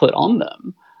pressures put on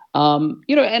them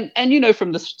And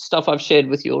from the stuff I've shared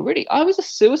with you already, I was a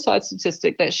suicide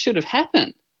statistic that should have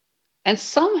happened. And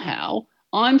somehow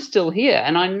I'm still here.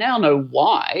 And I now know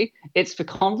why. It's for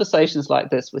conversations like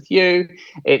this with you.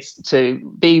 It's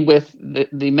to be with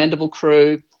the Mendable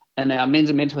crew and our men's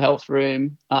and mental health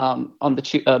room on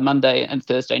the Monday and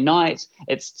Thursday nights.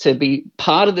 It's to be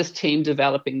part of this team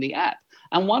developing the app.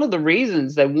 And one of the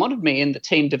reasons they wanted me in the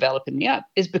team developing the app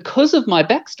is because of my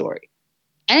backstory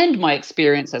and my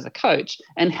experience as a coach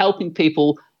and helping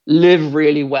people live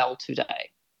really well today.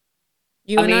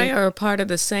 I are a part of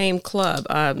the same club.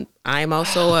 I'm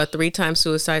also a 3-time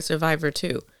suicide survivor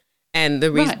too. And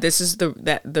the reason this is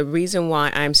the reason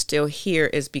why I'm still here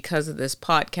is because of this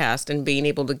podcast and being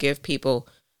able to give people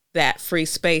that free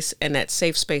space and that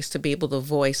safe space to be able to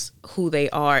voice who they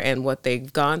are and what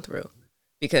they've gone through.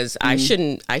 Because I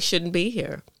shouldn't be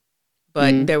here.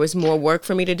 But there was more work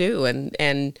for me to do,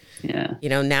 and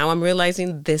now I'm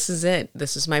realizing this is it.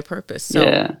 This is my purpose.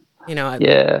 So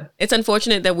it's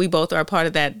unfortunate that we both are a part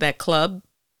of that club,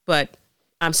 but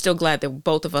I'm still glad that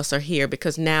both of us are here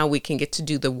because now we can get to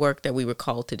do the work that we were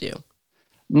called to do.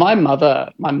 My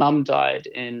mum died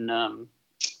in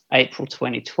April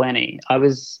 2020.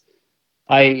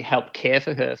 I helped care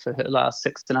for her last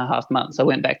 6.5 months. I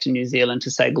went back to New Zealand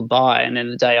to say goodbye. And then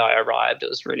the day I arrived, it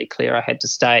was really clear I had to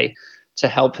stay to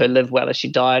help her live well as she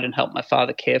died and help my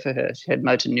father care for her. She had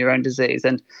motor neurone disease.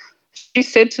 And she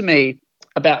said to me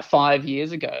about 5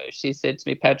 years ago, she said to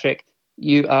me, Patrick,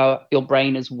 your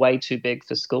brain is way too big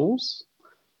for schools.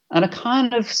 And I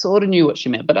kind of sort of knew what she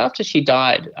meant. But after she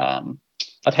died,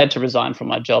 I'd had to resign from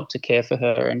my job to care for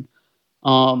her. And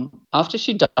after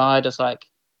she died, I was like,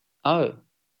 oh,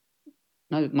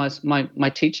 no, my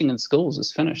teaching in schools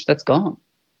is finished. That's gone.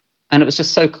 And it was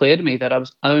just so clear to me that I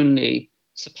was only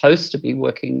supposed to be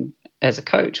working as a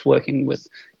coach, working with,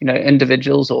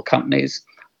 individuals or companies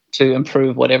to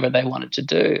improve whatever they wanted to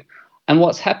do. And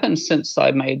what's happened since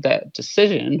I made that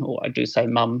decision, or I do say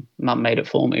mum made it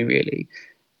for me really,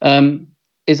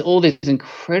 is all these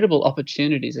incredible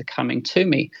opportunities are coming to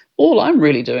me. All I'm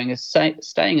really doing is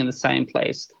staying in the same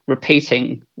place,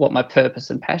 repeating what my purpose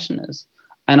and passion is.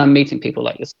 And I'm meeting people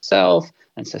like yourself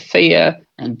and Sophia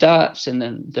and Dutch and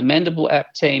then the Mendable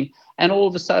app team. And all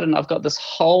of a sudden, I've got this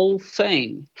whole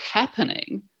thing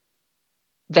happening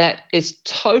that is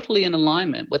totally in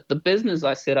alignment with the business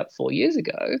I set up 4 years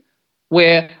ago,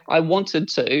 where I wanted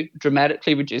to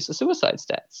dramatically reduce the suicide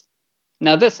stats.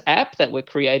 Now, this app that we're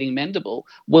creating, Mendable,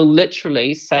 will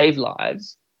literally save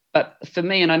lives. But for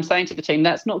me, and I'm saying to the team,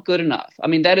 that's not good enough. I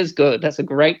mean, that is good. That's a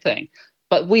great thing.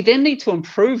 But we then need to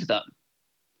improve them,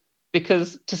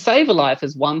 because to save a life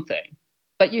is one thing,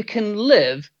 but you can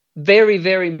live very,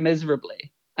 very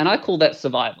miserably. And I call that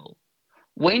survival.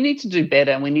 We need to do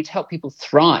better, and we need to help people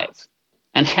thrive.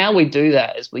 And how we do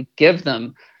that is we give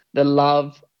them the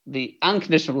love, the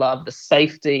unconditional love, the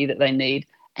safety that they need,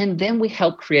 and then we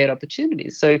help create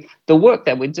opportunities. So the work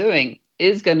that we're doing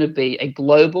is going to be a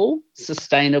global,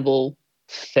 sustainable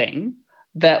thing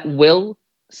that will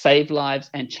save lives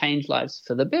and change lives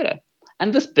for the better.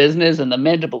 And this business and the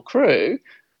Mendable crew,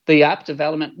 the app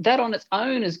development, that on its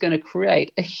own is going to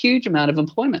create a huge amount of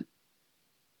employment.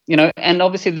 And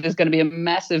obviously there's going to be a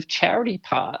massive charity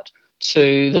part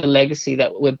to the legacy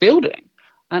that we're building.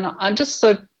 And I'm just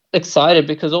so excited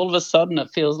because all of a sudden it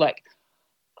feels like,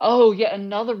 oh, yeah,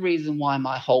 another reason why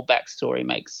my whole backstory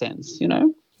makes sense,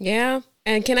 Yeah.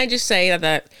 And can I just say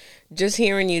that just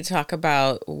hearing you talk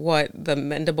about what the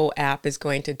Mendable app is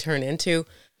going to turn into,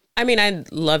 I mean, I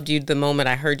loved you the moment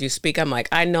I heard you speak. I'm like,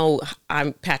 I know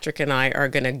Patrick and I are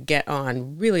going to get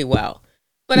on really well.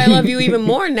 But I love you even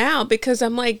more now because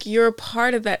I'm like, you're a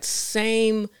part of that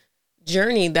same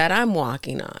journey that I'm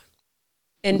walking on.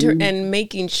 And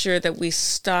making sure that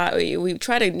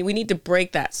we need to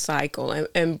break that cycle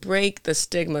and break the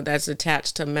stigma that's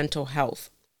attached to mental health.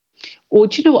 Well,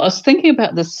 do you know what? I was thinking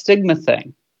about the stigma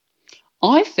thing.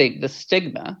 I think the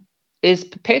stigma is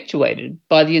perpetuated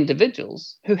by the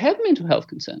individuals who have mental health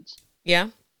concerns. Yeah.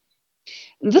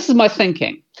 This is my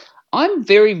thinking. I'm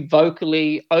very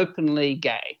vocally, openly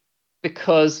gay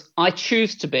because I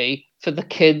choose to be for the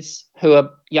kids who are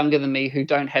younger than me who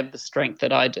don't have the strength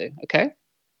that I do, okay?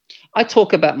 I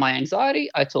talk about my anxiety,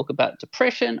 I talk about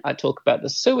depression, I talk about the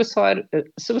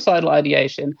suicidal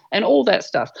ideation and all that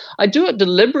stuff. I do it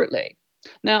deliberately.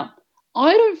 Now,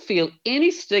 I don't feel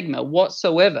any stigma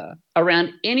whatsoever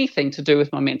around anything to do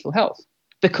with my mental health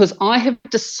because I have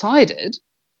decided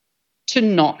to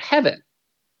not have it.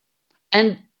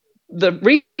 And the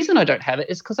reason I don't have it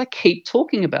is because I keep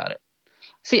talking about it.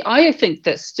 See, I think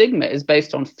that stigma is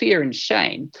based on fear and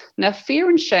shame. Now, fear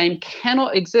and shame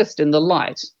cannot exist in the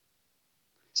light.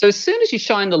 So as soon as you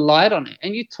shine the light on it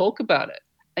and you talk about it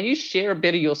and you share a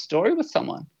bit of your story with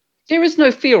someone, there is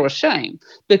no fear or shame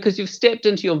because you've stepped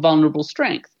into your vulnerable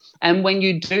strength. And when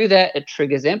you do that, it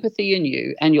triggers empathy in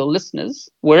you and your listeners,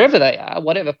 wherever they are,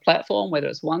 whatever platform, whether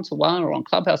it's one-to-one or on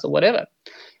Clubhouse or whatever.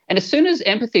 And as soon as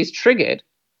empathy is triggered,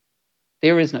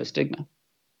 there is no stigma.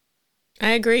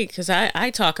 I agree, because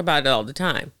I talk about it all the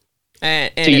time.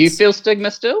 And do you feel stigma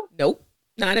still? Nope,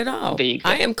 not at all.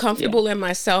 I am comfortable in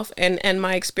myself and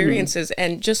my experiences.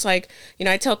 And just like,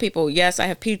 I tell people, yes, I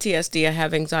have PTSD, I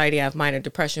have anxiety, I have minor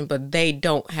depression, but they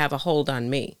don't have a hold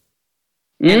on me.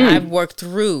 And I've worked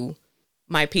through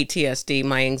my PTSD,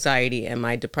 my anxiety, and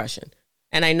my depression.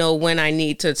 And I know when I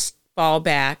need to fall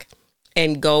back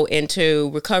and go into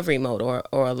recovery mode or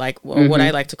what I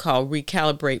like to call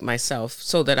recalibrate myself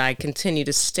so that I continue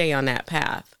to stay on that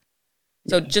path.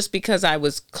 So just because I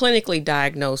was clinically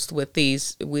diagnosed with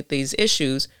these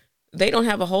issues, they don't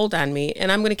have a hold on me.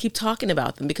 And I'm going to keep talking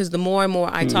about them because the more and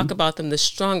more I talk about them, the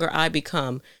stronger I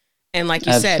become. And like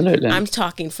you said, I'm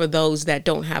talking for those that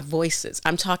don't have voices.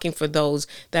 I'm talking for those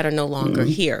that are no longer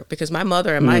here because my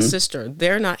mother and my sister,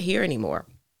 they're not here anymore.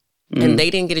 And they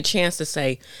didn't get a chance to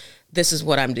say, this is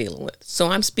what I'm dealing with. So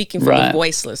I'm speaking for the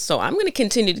voiceless. So I'm going to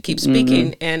continue to keep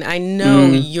speaking. And I know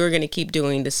you're going to keep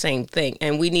doing the same thing.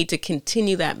 And we need to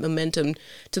continue that momentum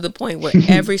to the point where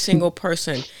every single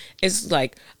person is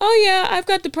like, oh, yeah, I've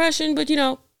got depression, but,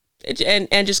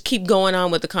 and just keep going on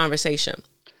with the conversation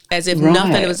as if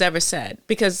nothing was ever said,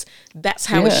 because that's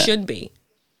how it should be.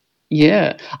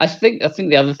 Yeah. I think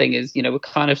the other thing is, we're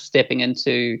kind of stepping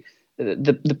into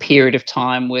the period of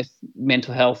time with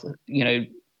mental health,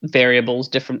 variables,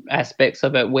 different aspects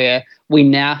of it, where we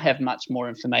now have much more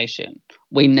information.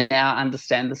 We now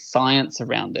understand the science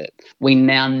around it. We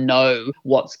now know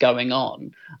what's going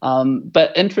on.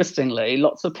 But interestingly,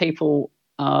 lots of people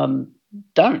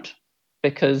don't,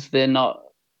 because they're not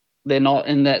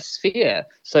in that sphere.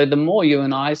 So the more you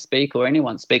and I speak, or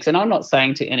anyone speaks, and I'm not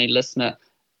saying to any listener,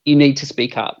 you need to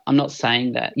speak up. I'm not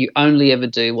saying that. You only ever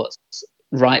do what's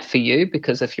right for you,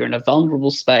 because if you're in a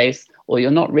vulnerable space or you're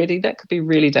not ready, that could be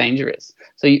really dangerous.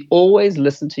 So you always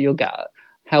listen to your gut.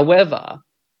 However,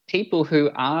 people who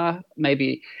are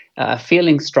maybe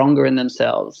feeling stronger in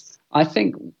themselves, I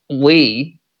think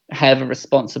we have a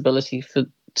responsibility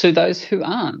to those who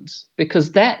aren't,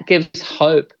 because that gives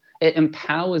hope. It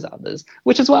empowers others,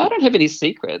 which is why I don't have any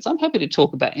secrets. I'm happy to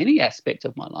talk about any aspect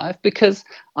of my life because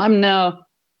I'm now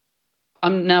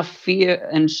fear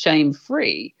and shame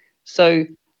free. So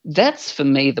that's, for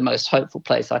me, the most hopeful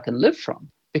place I can live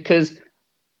from, because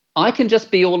I can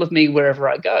just be all of me wherever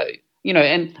I go.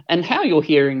 And how you're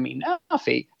hearing me now,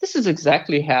 Fee, this is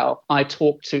exactly how I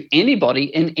talk to anybody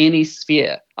in any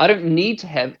sphere. I don't need to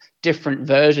have different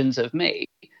versions of me,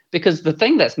 because the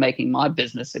thing that's making my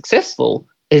business successful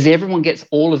is everyone gets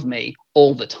all of me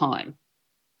all the time.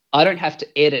 I don't have to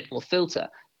edit or filter.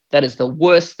 That is the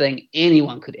worst thing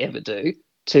anyone could ever do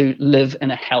to live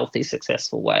in a healthy,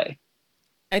 successful way.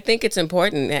 I think it's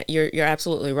important that you're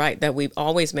absolutely right, that we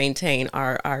always maintain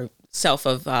our self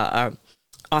of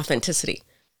authenticity.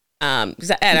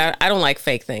 Because I don't like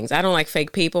fake things. I don't like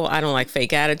fake people. I don't like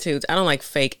fake attitudes. I don't like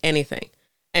fake anything.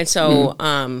 And so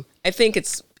I think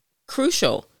it's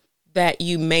crucial that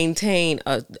you maintain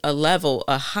a level,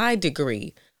 a high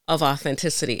degree of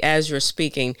authenticity as you're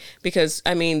speaking, because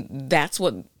that's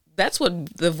what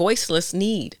the voiceless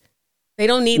need. They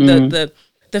don't need the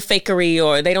fakery,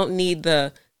 or they don't need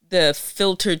the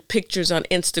filtered pictures on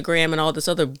Instagram and all this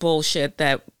other bullshit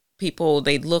that people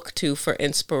they look to for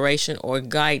inspiration or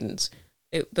guidance.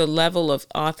 The level of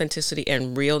authenticity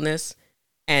and realness,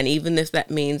 and even if that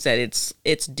means that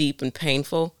it's deep and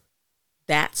painful,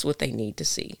 that's what they need to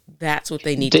see. That's what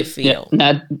they need to feel. Yeah.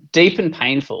 Now, deep and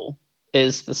painful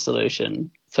is the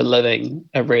solution for living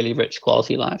a really rich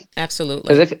quality life.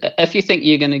 Absolutely. Because if you think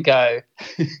you're going to go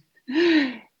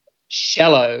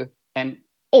shallow and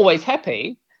always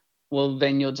happy, well,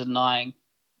 then you're denying,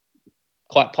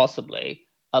 quite possibly,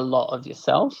 a lot of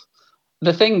yourself.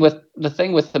 The thing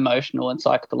with emotional and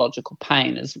psychological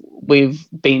pain is we've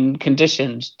been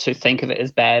conditioned to think of it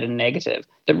as bad and negative.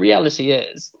 The reality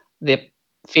is they're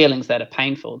feelings that are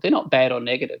painful. They're not bad or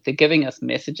negative. They're giving us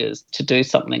messages to do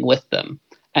something with them.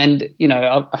 And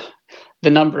the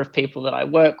number of people that I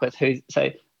work with who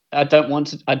say, I don't want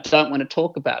to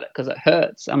talk about it because it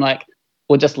hurts. I'm like,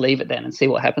 well, just leave it then and see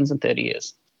what happens in 30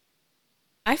 years.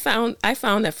 I found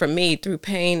that for me, through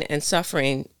pain and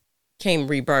suffering came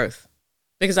rebirth,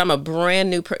 because I'm a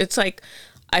brand new it's like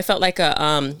I felt like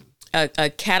a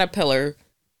caterpillar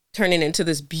turning into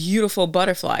this beautiful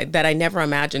butterfly that I never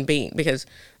imagined being, because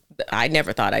I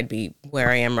never thought I'd be where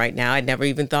I am right now. I never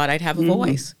even thought I'd have a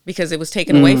voice because it was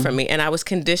taken Mm. away from me. And I was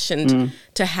conditioned Mm.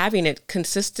 to having it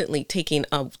consistently taken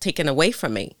away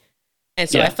from me. And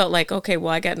so I Yeah. felt like, okay,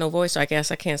 well, I got no voice, so I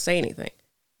guess I can't say anything.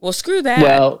 Well, screw that.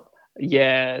 Well,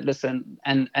 yeah, listen,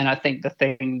 and I think the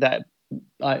thing that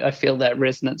I feel that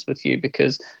resonance with you,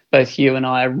 because both you and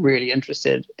I are really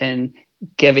interested in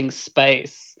giving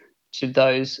space to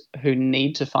those who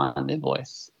need to find their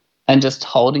voice and just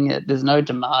holding it. There's no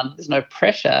demand, there's no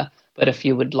pressure, but if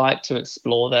you would like to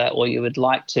explore that or you would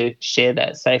like to share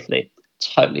that safely,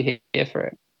 totally here for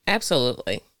it.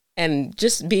 Absolutely. And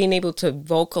just being able to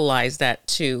vocalize that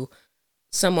to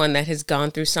someone that has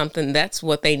gone through something, that's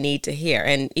what they need to hear.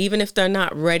 And even if they're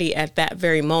not ready at that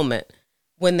very moment,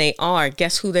 when they are,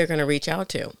 guess who they're going to reach out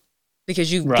to?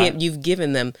 Because you've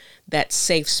given them that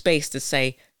safe space to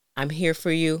say, I'm here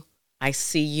for you. I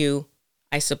see you.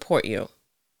 I support you.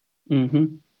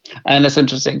 Mm-hmm. And it's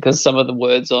interesting because some of the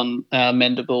words on our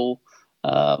Mendable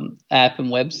app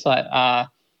and website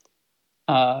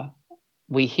are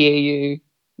we hear you,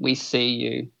 we see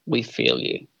you, we feel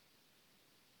you.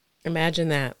 Imagine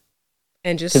that.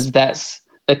 And just because that's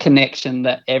the connection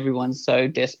that everyone so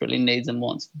desperately needs and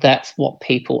wants. That's what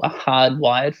people are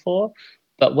hardwired for.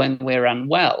 But when we're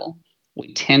unwell,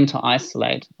 we tend to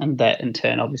isolate, and that in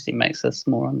turn obviously makes us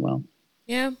more unwell.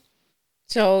 yeah.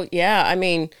 So, yeah, I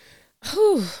mean,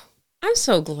 I'm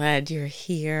so glad you're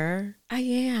here. I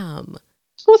am.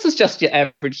 So this is just your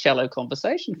average shallow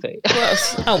conversation feed. Well,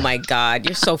 oh my God,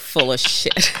 you're so full of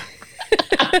shit.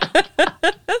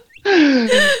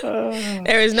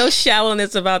 There is no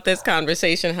shallowness about this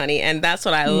conversation, honey, and that's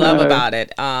what I love about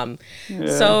it.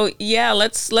 So yeah,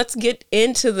 let's get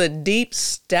into the deep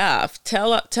stuff.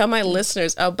 Tell my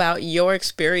listeners about your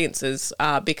experiences,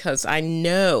 because I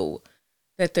know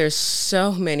that there's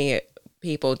so many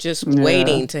people just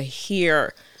waiting to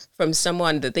hear from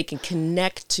someone that they can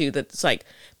connect to. That's like,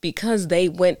 because they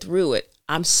went through it,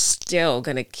 I'm still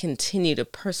going to continue to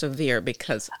persevere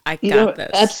because I got this.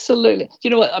 Absolutely.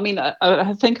 You know what? I mean,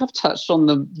 I think I've touched on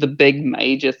the big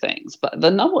major things, but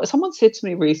the number, someone said to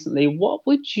me recently, what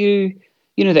would you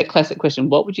know, that classic question,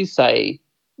 what would you say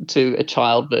to a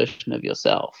child version of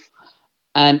yourself?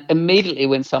 And immediately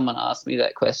when someone asked me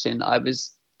that question, I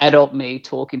was adult me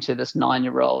talking to this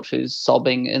 9-year-old who's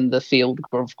sobbing in the field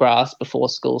of grass before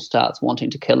school starts, wanting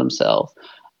to kill himself.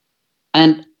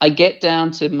 And I get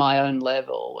down to my own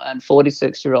level, and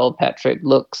 46-year-old Patrick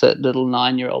looks at little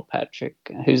 9-year-old Patrick,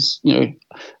 who's, you know,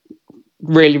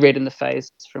 really red in the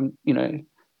face from, you know,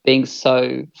 being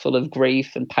so full of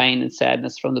grief and pain and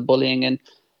sadness from the bullying. And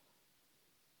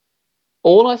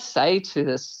all I say to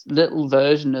this little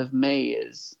version of me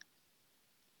is,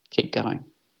 keep going.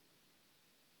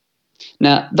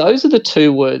 Now, those are the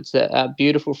two words that our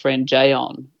beautiful friend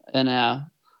Jayon in our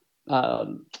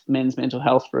men's mental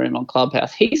health room on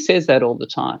Clubhouse, he says that all the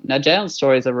time. Now, Jayon's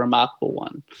story is a remarkable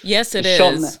one. Yes, it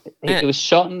is. He was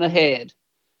shot in the head,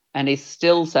 and he's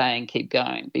still saying, keep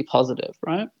going, be positive,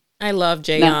 right? I love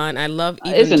Jayon. I love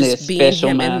even just being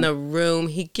him in the room.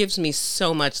 He gives me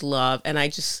so much love, and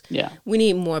we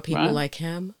need more people like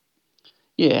him.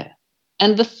 Yeah.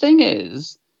 And the thing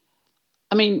is,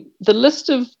 I mean, the list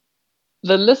of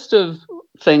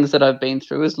things that I've been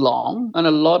through is long, and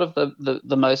a lot of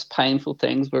the most painful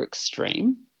things were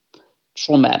extreme,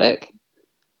 traumatic.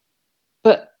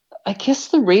 But I guess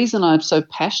the reason I'm so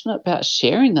passionate about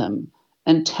sharing them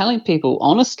and telling people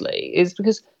honestly is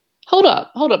because, hold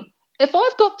up. If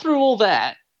I've got through all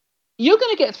that, you're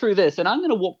going to get through this, and I'm going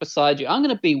to walk beside you. I'm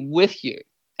going to be with you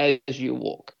as you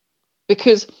walk,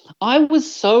 because I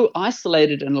was so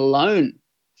isolated and alone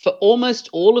for almost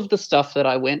all of the stuff that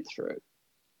I went through.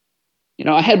 You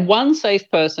know, I had one safe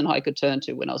person I could turn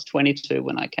to when I was 22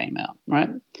 when I came out, right?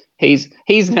 He's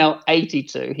now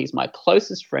 82. He's my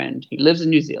closest friend. He lives in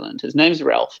New Zealand. His name's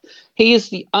Ralph. He is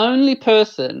the only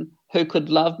person who could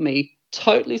love me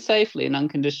totally safely and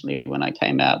unconditionally when I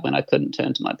came out, when I couldn't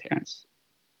turn to my parents.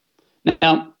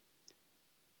 Now,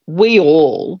 we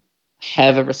all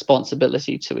have a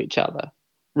responsibility to each other,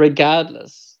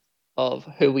 regardless of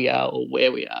who we are or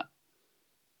where we are.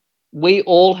 We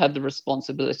all have the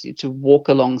responsibility to walk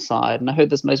alongside. And I heard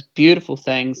this most beautiful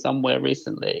thing somewhere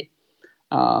recently.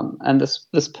 And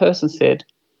this person said,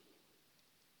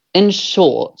 in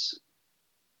short,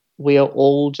 we are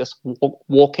all just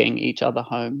walking each other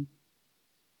home.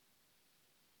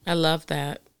 I love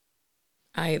that.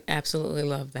 I absolutely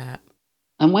love that.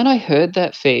 And when I heard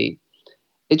that, Fee,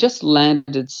 it just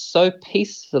landed so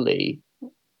peacefully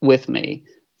with me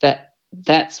that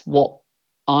that's what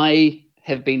I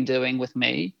have been doing with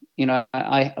me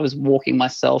I was walking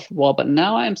myself for a while, but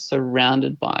now I am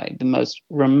surrounded by the most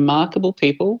remarkable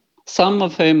people, some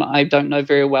of whom I don't know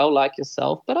very well, like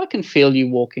yourself, but I can feel you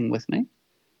walking with me.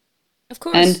 Of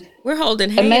course, And we're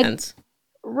holding imagine, hands.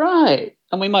 right.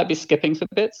 And we might be skipping for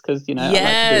bits because, I like to do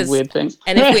Yes. weird things.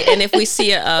 And if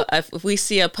we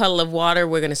see a puddle of water,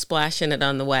 we're going to splash in it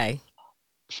on the way.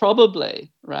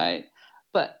 Probably, right?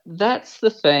 But that's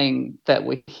the thing that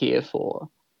we're here for.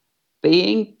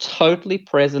 Being totally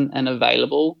present and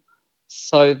available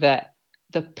so that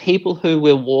the people who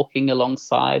we're walking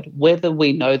alongside, whether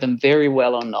we know them very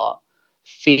well or not,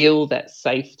 feel that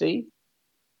safety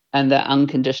and that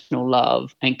unconditional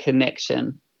love and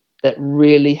connection that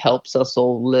really helps us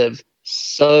all live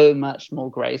so much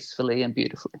more gracefully and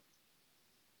beautifully.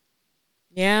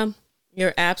 Yeah,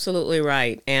 you're absolutely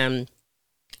right. And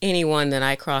anyone that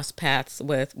I cross paths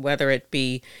with, whether it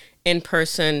be in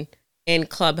person, in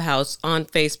Clubhouse, on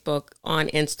Facebook, on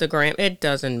Instagram, it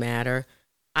doesn't matter.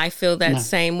 I feel that No.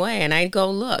 same way. And I go,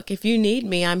 look, if you need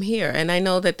me, I'm here. And I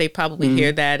know that they probably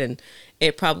hear that and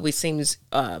it probably seems,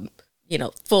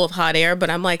 full of hot air. But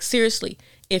I'm like, seriously,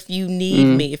 if you need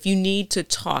me, if you need to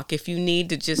talk, if you need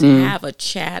to just have a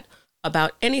chat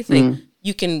about anything,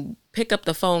 you can pick up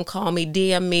the phone, call me,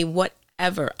 DM me,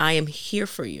 whatever. I am here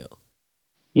for you.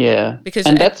 Yeah. Because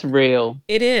and that's real.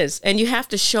 It is. And you have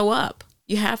to show up.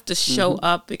 You have to show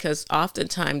up because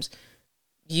oftentimes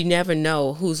you never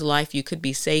know whose life you could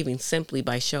be saving simply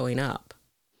by showing up.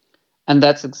 And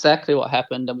that's exactly what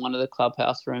happened in one of the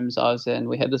Clubhouse rooms I was in.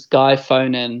 We had this guy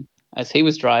phone in as he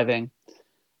was driving,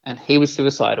 and he was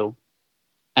suicidal,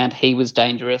 and he was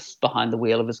dangerous behind the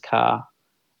wheel of his car.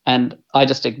 And I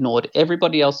just ignored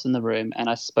everybody else in the room, and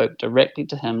I spoke directly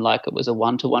to him like it was a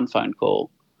one-to-one phone call.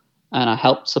 And I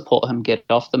helped support him get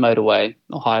off the motorway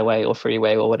or highway or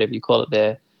freeway or whatever you call it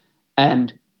there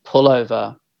and pull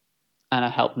over. And I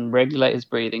helped him regulate his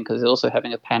breathing because he was also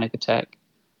having a panic attack,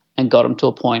 and got him to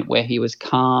a point where he was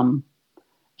calm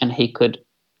and he could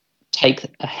take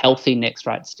a healthy next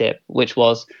right step, which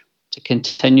was to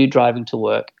continue driving to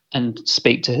work and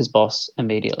speak to his boss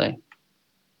immediately.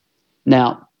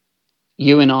 Now,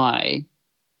 you and I,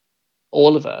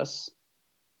 all of us,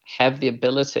 have the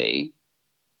ability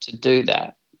to do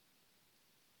that.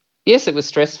 Yes, it was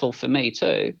stressful for me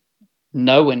too.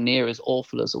 Nowhere near as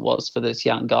awful as it was for this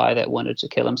young guy that wanted to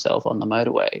kill himself on the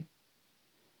motorway.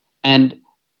 And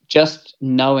just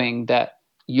knowing that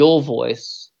your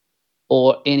voice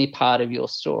or any part of your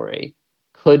story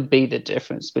could be the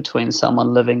difference between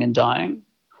someone living and dying,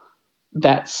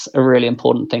 that's a really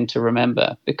important thing to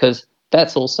remember, because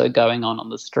that's also going on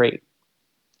the street.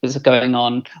 It's going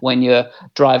on when you're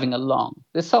driving along.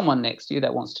 There's someone next to you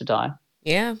that wants to die.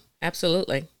 Yeah,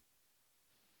 absolutely.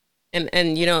 And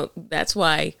that's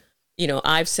why,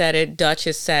 I've said it, Dutch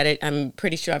has said it. I'm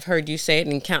pretty sure I've heard you say it,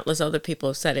 and countless other people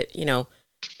have said it.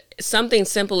 Something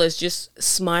simple as just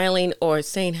smiling or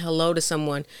saying hello to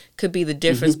someone could be the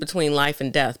difference between life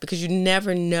and death, because you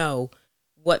never know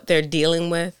what they're dealing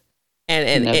with.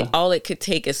 And all it could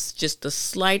take is just the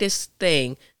slightest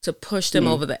thing to push them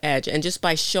over the edge. And just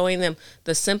by showing them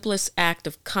the simplest act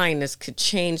of kindness could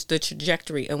change the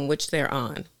trajectory in which they're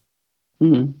on.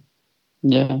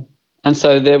 Yeah. And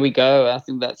so there we go. I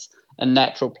think that's a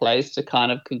natural place to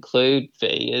kind of conclude,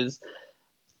 V, is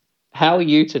how are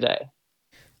you today?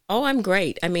 Oh, I'm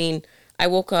great. I mean, I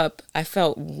woke up, I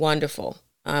felt wonderful.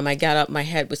 I got up, my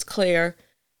head was clear.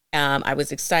 I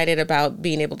was excited about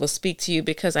being able to speak to you,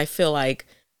 because I feel like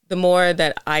the more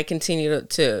that I continue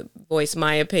to voice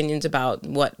my opinions about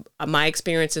what my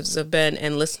experiences have been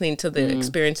and listening to the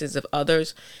experiences of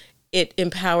others, it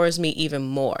empowers me even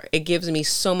more. It gives me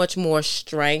so much more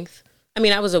strength. I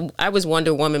mean, I was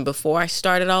Wonder Woman before I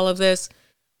started all of this.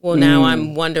 Well, now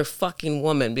I'm Wonder fucking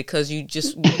Woman, because you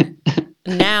just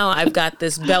now I've got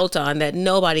this belt on that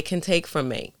nobody can take from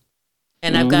me.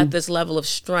 And I've got this level of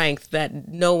strength that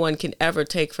no one can ever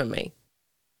take from me.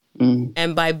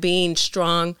 And by being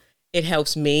strong, it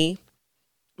helps me,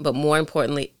 but more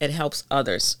importantly, it helps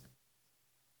others.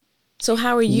 So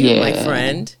how are you, my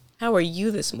friend? How are you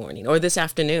this morning or this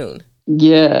afternoon?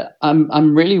 Yeah,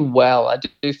 I'm really well. I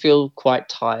do feel quite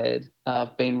tired.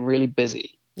 I've been really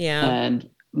busy. Yeah. And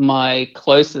my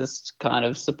closest kind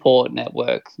of support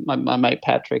network, my mate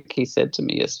Patrick, he said to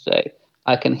me yesterday,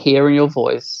 I can hear in your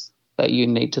voice that you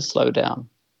need to slow down.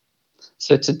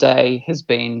 So today has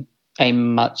been a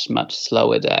much, much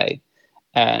slower day.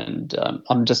 And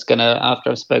I'm just going to,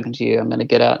 after I've spoken to you, I'm going to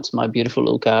get out to my beautiful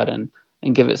little garden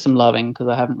and give it some loving, because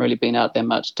I haven't really been out there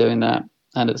much doing that.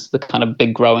 And it's the kind of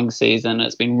big growing season.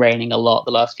 It's been raining a lot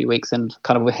the last few weeks, and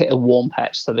kind of hit a warm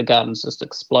patch. So the garden's just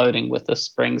exploding with the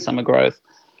spring, summer growth.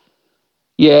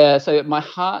 Yeah, so my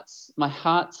heart's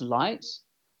light.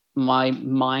 My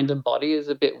mind and body is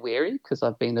a bit weary because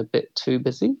I've been a bit too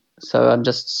busy. So I'm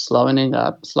just slowing it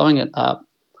up,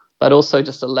 but also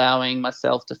just allowing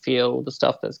myself to feel the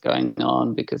stuff that's going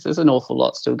on, because there's an awful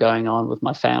lot still going on with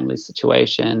my family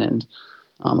situation, and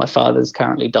my father's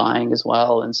currently dying as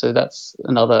well. And so that's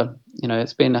another,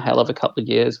 it's been a hell of a couple of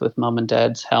years with mum and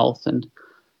dad's health. And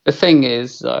the thing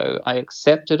is, though, I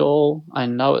accept it all. I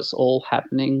know it's all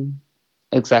happening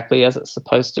exactly as it's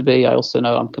supposed to be. I also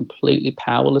know I'm completely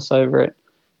powerless over it.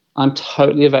 I'm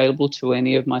totally available to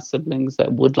any of my siblings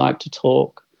that would like to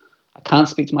talk. I can't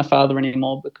speak to my father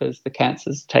anymore because the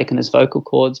cancer's taken his vocal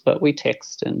cords, but we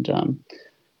text, and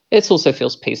it also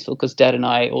feels peaceful because Dad and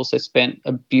I also spent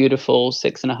a beautiful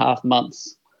 6.5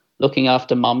 months looking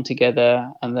after Mum together,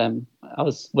 and then I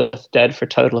was with Dad for a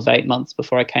total of 8 months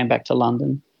before I came back to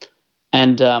London.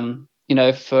 And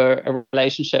for a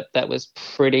relationship that was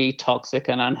pretty toxic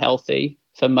and unhealthy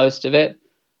for most of it,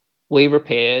 we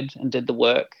repaired and did the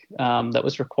work that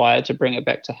was required to bring it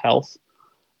back to health.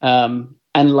 And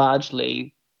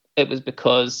largely it was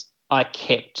because I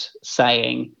kept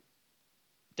saying,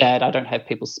 Dad, I don't have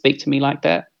people speak to me like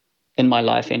that in my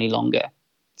life any longer.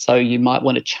 So you might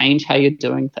want to change how you're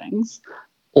doing things,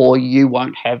 or you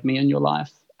won't have me in your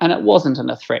life. And it wasn't in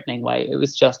a threatening way. It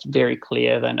was just very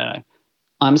clear that, no,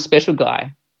 I'm a special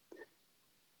guy.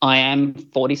 I am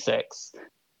 46.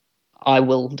 I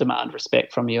will demand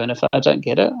respect from you. And if I don't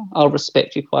get it, I'll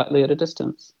respect you quietly at a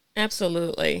distance.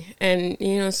 Absolutely. And,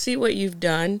 see what you've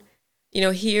done.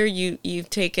 Here you've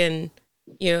taken,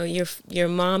 your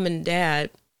mom and dad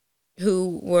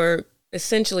who were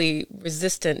essentially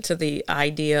resistant to the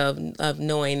idea of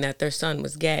knowing that their son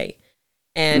was gay.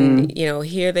 And,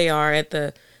 here they are at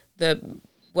the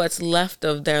what's left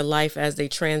of their life as they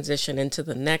transition into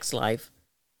the next life,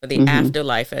 or the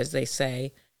afterlife, as they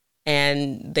say.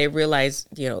 And they realize,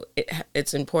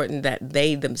 it's important that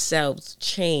they themselves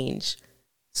change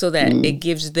so that it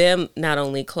gives them not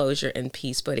only closure and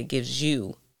peace, but it gives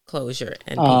you closure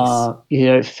and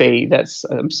peace. Fee,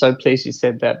 I'm so pleased you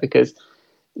said that, because,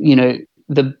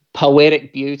 the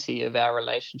poetic beauty of our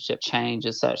relationship change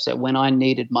is such that when I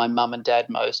needed my mum and dad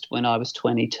most when I was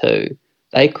 22,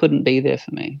 they couldn't be there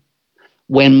for me.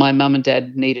 When my mum and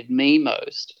dad needed me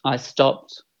most, I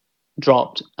stopped,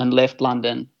 dropped, and left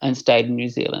London and stayed in New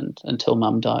Zealand until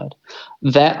Mum died.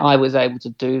 That I was able to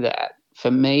do that,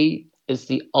 for me, is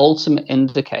the ultimate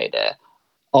indicator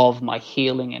of my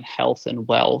healing and health and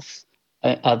wealth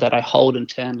that I hold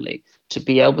internally, to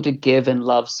be able to give and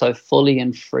love so fully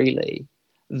and freely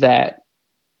that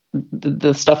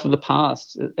the stuff of the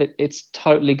past, it's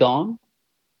totally gone.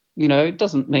 It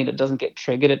doesn't mean it doesn't get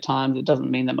triggered at times. It doesn't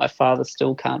mean that my father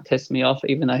still can't piss me off,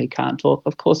 even though he can't talk.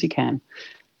 Of course he can.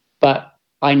 But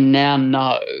I now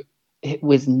know it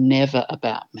was never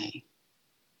about me.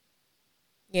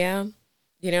 Yeah.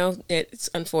 It's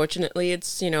unfortunately,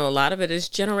 it's, a lot of it is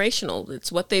generational.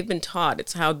 It's what they've been taught.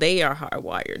 It's how they are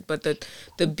hardwired. But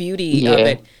the beauty of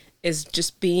it is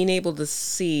just being able to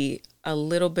see a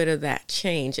little bit of that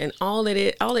change. And all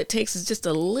it takes is just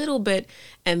a little bit.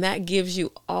 And that gives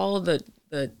you all the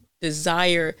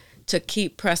desire to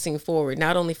keep pressing forward,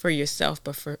 not only for yourself,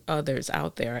 but for others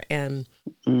out there. And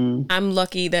I'm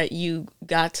lucky that you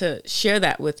got to share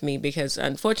that with me, because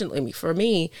unfortunately for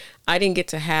me, I didn't get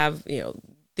to have,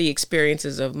 the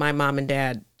experiences of my mom and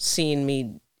dad seeing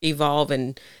me evolve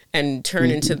and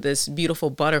turn into this beautiful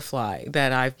butterfly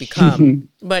that I've become.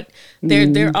 But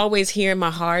they're always here in my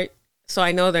heart. So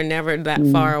I know they're never that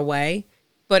far away,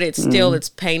 but it's still, it's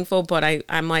painful. But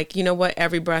I'm like, you know what?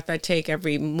 Every breath I take,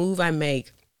 every move I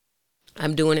make,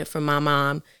 I'm doing it for my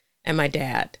mom and my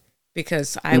dad,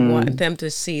 because I want them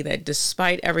to see that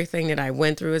despite everything that I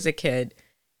went through as a kid,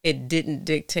 it didn't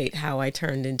dictate how I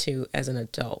turned into as an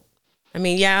adult. I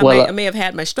mean, yeah, I may have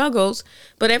had my struggles,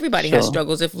 but everybody has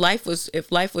struggles. If life was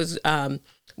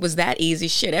that easy,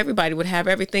 shit, everybody would have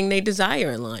everything they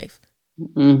desire in life.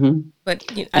 But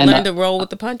I learned to roll with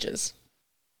the punches.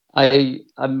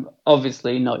 I'm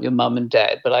obviously not your mum and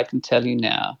dad, but I can tell you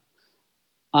now,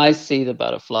 I see the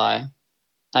butterfly.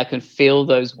 I can feel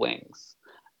those wings,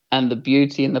 and the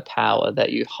beauty and the power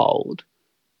that you hold.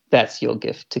 That's your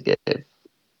gift to give. Are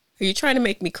you trying to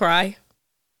make me cry?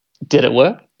 Did it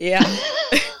work? Yeah.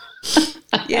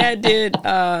 Yeah, it did.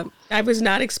 I was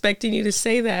not expecting you to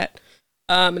say that.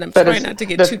 And I'm trying not to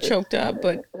get too choked up,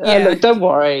 but yeah. Look, don't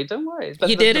worry. But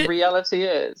you did the reality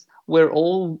is we are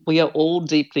all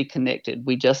deeply connected.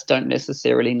 We just don't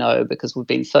necessarily know, because we've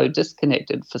been so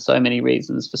disconnected for so many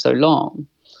reasons for so long.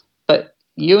 But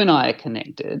you and I are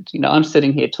connected. I'm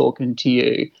sitting here talking to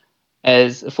you.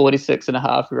 as a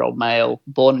 46-and-a-half-year-old male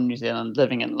born in New Zealand,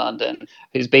 living in London,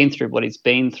 who's been through what he's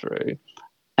been through.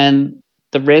 And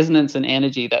the resonance and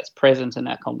energy that's present in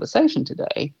our conversation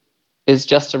today is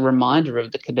just a reminder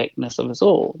of the connectedness of us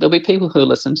all. There'll be people who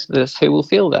listen to this who will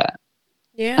feel that.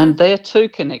 Yeah. And they're too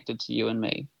connected to you and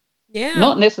me. Yeah.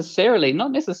 Not necessarily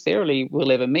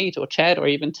we'll ever meet or chat or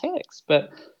even text, but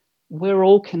we're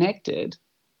all connected.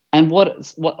 And what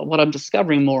I'm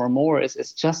discovering more and more is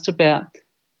it's just about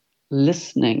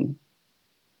listening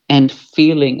and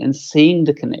feeling and seeing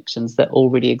the connections that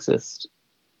already exist.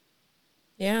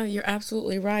 Yeah, you're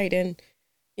absolutely right. And,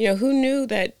 who knew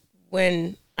that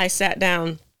when I sat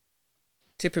down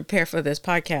to prepare for this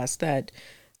podcast that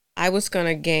I was going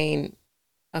to gain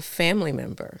a family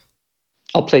member?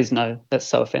 Oh, please no. That's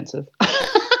so offensive.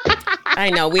 I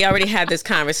know we already had this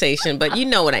conversation, but you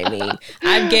know what I mean.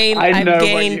 I've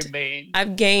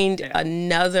gained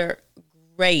another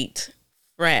great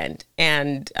friend,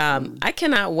 and I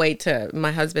cannot wait to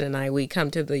my husband and we come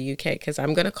to the UK, because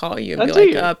I'm going to call you and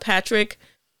be like, Patrick,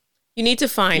 you need to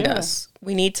find us.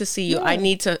 We need to see you. I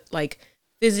need to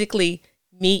physically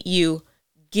meet you,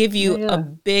 give you a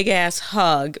big ass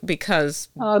hug, because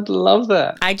I'd love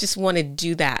that. I just want to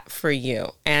do that for you.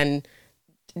 And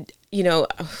you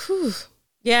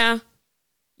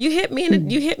hit me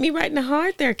you hit me right in the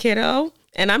heart there, kiddo.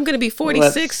 And I'm going to be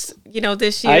 46,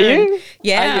 this year. Are you?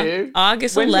 Yeah. Are you?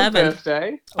 August When's 11th. your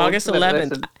birthday? August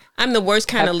 11th. I'm the worst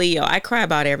kind of Leo. I cry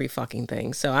about every fucking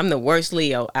thing. So I'm the worst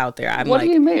Leo out there. What do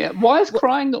you mean? Why is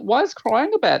crying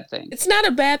a bad thing? It's not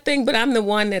a bad thing, but I'm the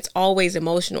one that's always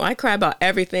emotional. I cry about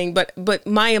everything, but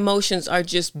my emotions are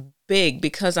just big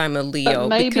because I'm a Leo,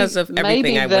 because of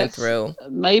everything I went through.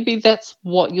 Maybe that's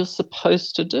what you're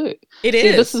supposed to do. It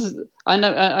is. I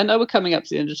know we're coming up to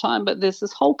the end of time, but there's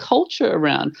this whole culture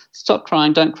around stop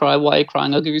crying, don't cry, why are you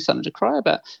crying? I'll give you something to cry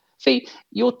about. Fee,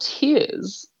 your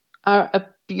tears are a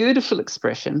beautiful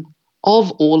expression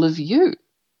of all of you.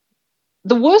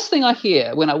 The worst thing I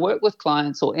hear when I work with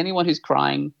clients or anyone who's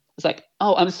crying is like,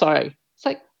 oh, I'm sorry. It's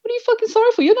like, what are you fucking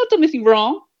sorry for? You're not doing anything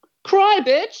wrong. Cry,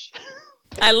 bitch.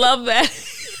 I love that.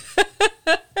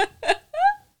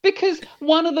 Because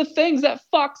one of the things that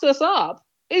fucks us up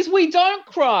is we don't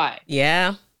cry.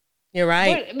 Yeah, you're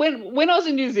right. When I was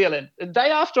in New Zealand, the day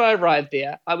after I arrived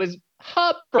there, I was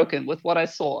heartbroken with what I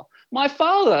saw. My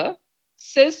father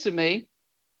says to me,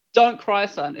 don't cry,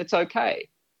 son, it's okay.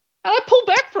 And I pulled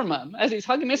back from him as he's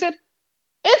hugging me. I said,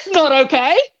 it's not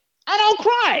okay, and I'll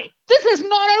cry. This is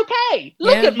not okay.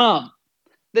 Look at Mum.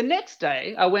 The next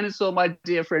day, I went and saw my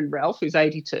dear friend Ralph, who's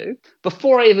 82.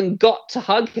 Before I even got to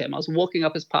hug him, I was walking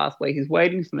up his pathway. He's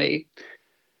waiting for me.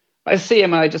 I see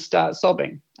him and I just start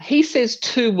sobbing. He says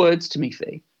 2 words to me,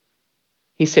 Fee.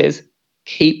 He says,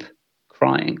 keep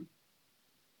crying.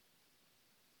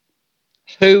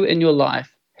 Who in your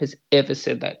life has ever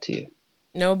said that to you?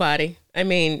 Nobody. I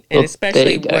mean, and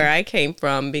especially where I came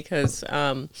from, because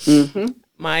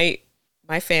my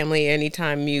family,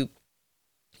 anytime you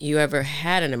ever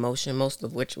had an emotion, most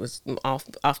of which was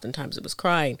oftentimes it was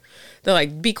crying, they're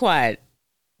like, be quiet,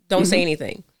 don't say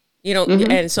anything,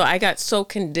 and so I got so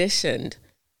conditioned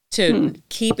to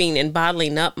keeping and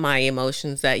bottling up my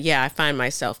emotions that I find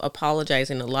myself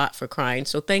apologizing a lot for crying.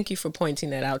 So thank you for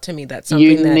pointing that out to me. That's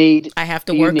something I have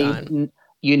to work on.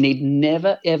 You need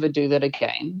never ever do that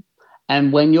again.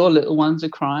 And when your little ones are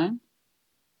crying,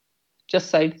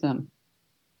 just say to them,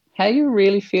 how are you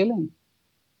really feeling?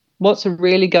 What's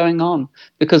really going on?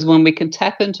 Because when we can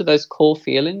tap into those core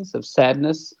feelings of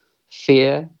sadness,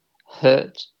 fear,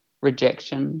 hurt,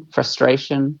 rejection,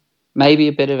 frustration, maybe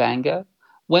a bit of anger,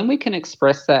 when we can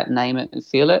express that, name it, and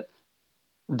feel it,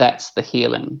 that's the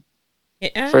healing.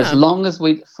 Yeah. For as long as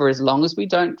we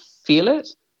don't feel it,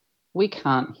 we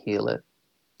can't heal it.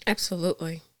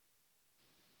 Absolutely.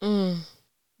 You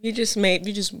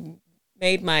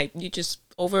made my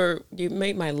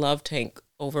love tank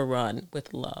overrun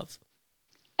with love.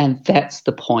 And that's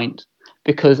the point,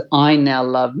 because I now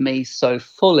love me so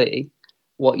fully.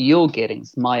 What you're getting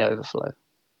is my overflow.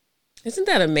 Isn't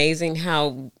that amazing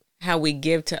how we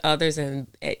give to others and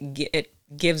it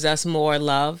gives us more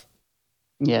love?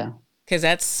 Yeah. Because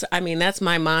that's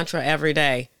my mantra every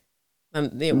day.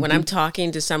 When I'm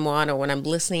talking to someone or when I'm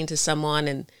listening to someone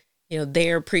and,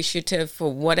 they're appreciative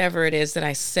for whatever it is that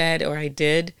I said or I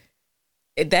did,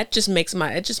 it just makes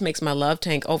my love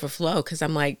tank overflow, because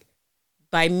I'm like,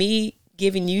 by me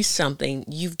giving you something,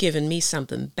 you've given me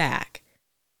something back,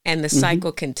 and the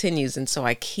cycle continues. And so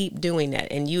I keep doing that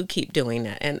and you keep doing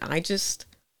that. And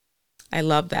I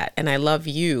love that. And I love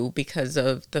you because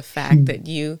of the fact that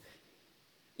you're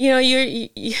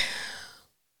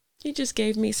He just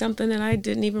gave me something that I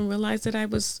didn't even realize that I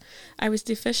was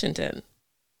deficient in.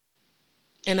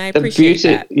 And I The appreciate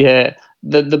beauty, that. yeah,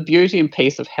 the beauty and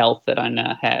peace of health that I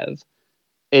now have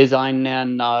is I now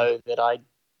know that I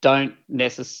don't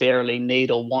necessarily need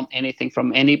or want anything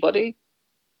from anybody,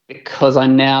 because I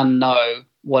now know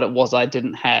what it was I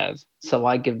didn't have. So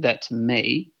I give that to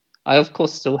me. I, of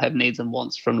course, still have needs and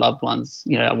wants from loved ones.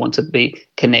 You know, I want to be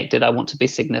connected. I want to be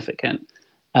significant.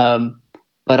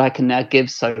 But I can now give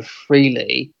so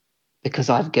freely because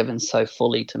I've given so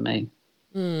fully to me.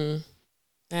 Mm,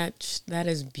 that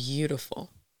is beautiful.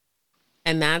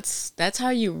 And that's how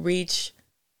you reach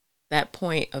that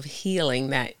point of healing,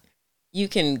 that you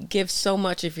can give so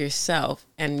much of yourself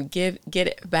and get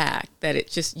it back, that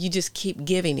you just keep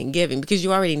giving and giving, because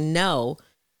you already know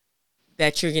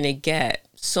that you're going to get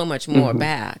so much more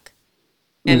back.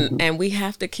 And we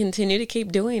have to continue to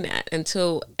keep doing that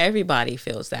until everybody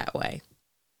feels that way.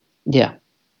 Yeah.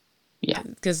 Yeah.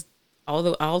 Because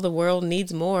all the world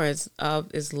needs more is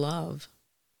love.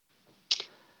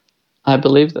 I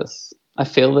believe this. I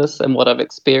feel this, and what I've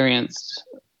experienced,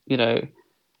 you know, I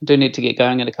do need to get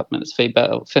going in a couple minutes, feedback.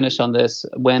 I'll finish on this.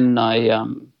 When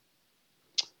I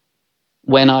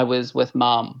was with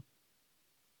Mum,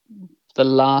 the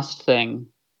last thing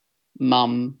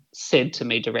Mum said to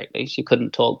me directly, she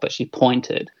couldn't talk, but she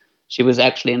pointed. She was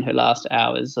actually in her last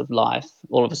hours of life.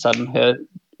 All of a sudden, her,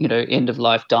 end of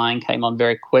life dying came on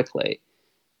very quickly.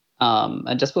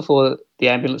 And just before the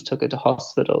ambulance took her to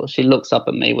hospital, she looks up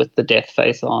at me with the death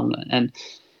face on, and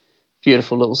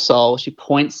beautiful little soul. She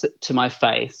points it to my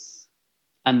face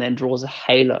and then draws a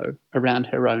halo around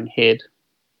her own head,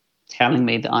 telling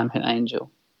me that I'm her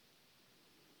angel.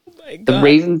 Oh my God.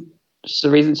 The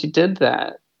reason she did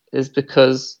that is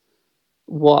because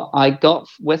what I got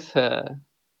with her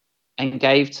and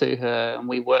gave to her and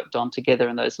we worked on together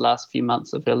in those last few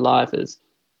months of her life is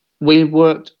we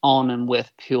worked on and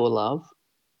with pure love.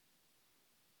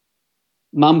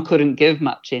 Mum couldn't give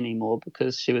much anymore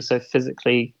because she was so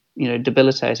physically,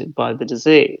 debilitated by the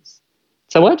disease.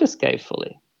 So I just gave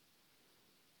fully.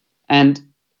 And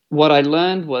what I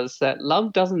learned was that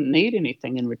love doesn't need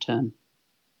anything in return.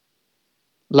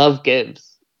 Love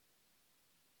gives.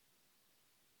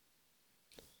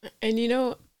 And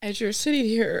as you're sitting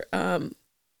here,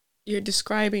 you're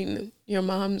describing your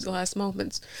mom's last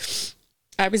moments.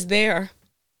 I was there.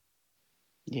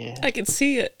 Yeah. I can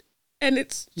see it. And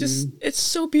it's just, it's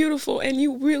so beautiful. And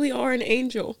you really are an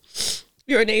angel.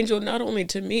 You're an angel not only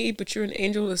to me, but you're an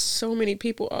angel to so many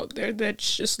people out there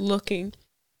that's just looking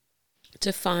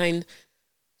to find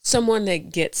someone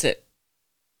that gets it.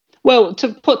 Well, to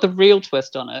put the real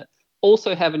twist on it,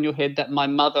 also have in your head that my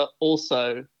mother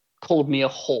also called me a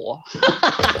whore.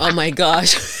 Oh my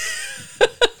gosh.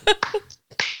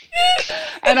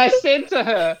 And I said to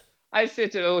her,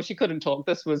 oh, she couldn't talk.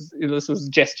 This was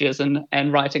gestures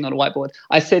and writing on a whiteboard.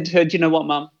 I said to her, do you know what,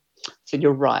 Mum? I said,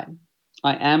 you're right.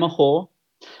 I am a whore.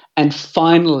 And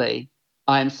finally,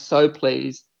 I am so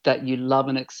pleased that you love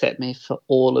and accept me for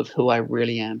all of who I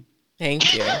really am.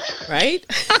 Thank you. Right?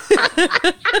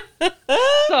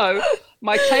 So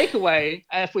my takeaway,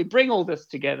 if we bring all this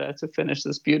together to finish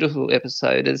this beautiful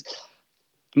episode, is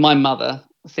my mother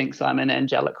thinks I'm an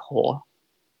angelic whore.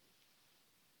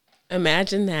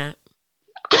 Imagine that.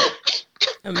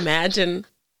 Imagine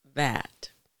that.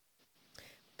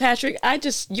 Patrick,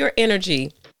 your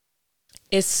energy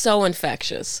is so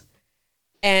infectious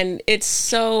and it's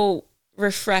so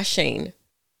refreshing.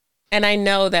 And I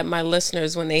know that my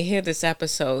listeners, when they hear this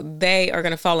episode, they are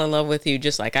going to fall in love with you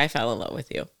just like I fell in love with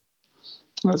you.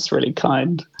 That's really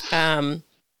kind.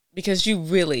 Because you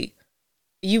really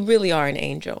are an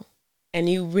angel, and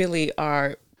you really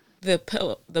are the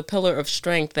pillar of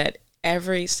strength that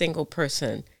every single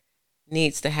person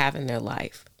needs to have in their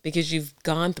life, because you've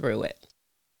gone through it.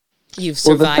 You've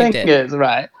survived it. Well, the thing is,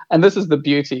 right, and this is the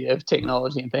beauty of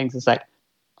technology and things, it's like,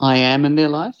 I am in their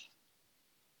life.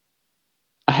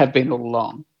 I have been all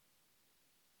along.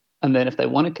 And then if they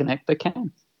want to connect, they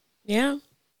can. Yeah.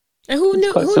 And who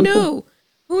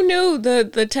knew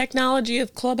the technology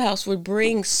of Clubhouse would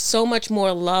bring so much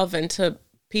more love into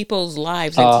people's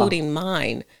lives, including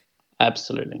mine.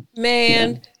 Absolutely.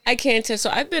 Man, yeah. I can't tell. So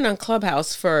I've been on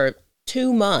Clubhouse for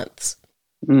 2 months.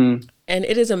 And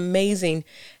it is amazing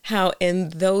how in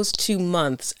those 2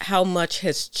 months, how much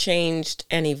has changed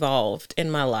and evolved in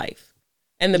my life,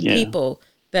 and the people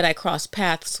that I cross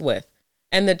paths with,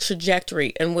 and the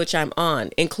trajectory in which I'm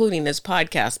on, including this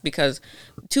podcast. Because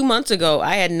 2 months ago,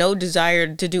 I had no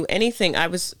desire to do anything. I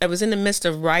was in the midst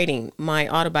of writing my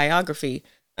autobiography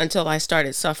until I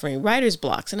started suffering writer's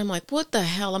blocks. And I'm like, what the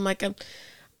hell? I'm like,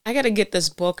 I got to get this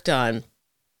book done.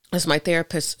 as my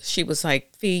therapist, she was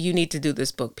like, Fee, you need to do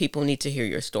this book. People need to hear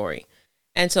your story.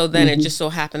 And so then it just so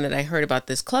happened that I heard about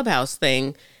this Clubhouse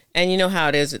thing. And you know how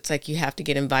it is. It's like you have to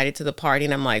get invited to the party.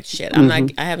 And I'm like, shit,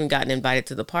 I haven't gotten invited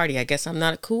to the party. I guess I'm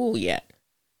not cool yet.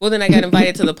 Well, then I got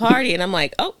invited to the party and I'm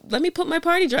like, oh, let me put my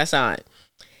party dress on.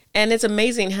 And it's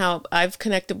amazing how I've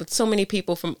connected with so many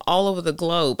people from all over the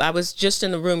globe. I was just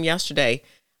in the room yesterday.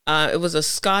 It was a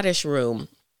Scottish room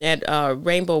at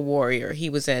Rainbow Warrior he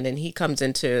was in, and he comes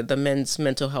into the men's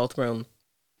mental health room.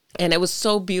 And it was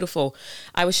so beautiful.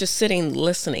 I was just sitting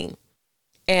listening.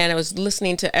 And I was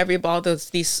listening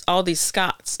to all these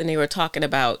Scots, and they were talking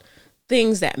about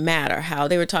things that matter. How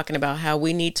they were talking about how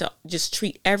we need to just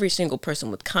treat every single person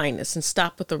with kindness and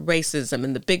stop with the racism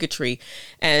and the bigotry,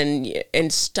 and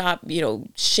stop,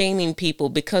 shaming people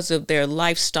because of their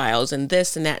lifestyles and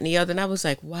this and that and the other. And I was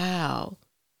like, wow,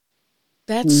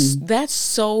 that's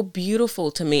so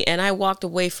beautiful to me. And I walked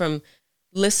away from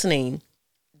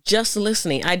just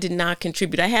listening. I did not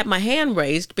contribute. I had my hand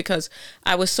raised because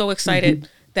I was so excited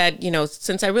that,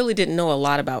 since I really didn't know a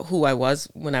lot about who I was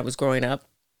when I was growing up,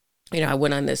 I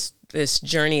went on this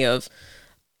journey of,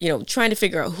 trying to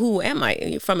figure out who am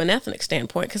I from an ethnic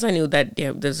standpoint, because I knew that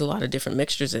there's a lot of different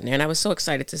mixtures in there. And I was so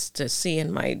excited to see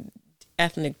in my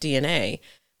ethnic DNA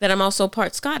that I'm also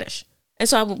part Scottish. And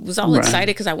so I was all excited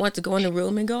because I wanted to go in the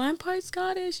room and go, I'm part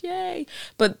Scottish, yay.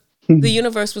 But the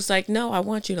universe was like, no, I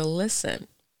want you to listen.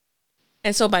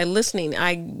 And so by listening,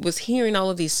 I was hearing all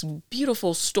of these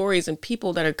beautiful stories and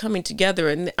people that are coming together.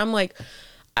 And I'm like,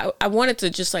 I wanted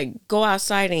to just like go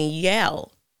outside and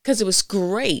yell because it was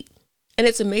great. And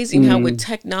it's amazing how with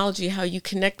technology, how you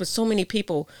connect with so many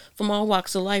people from all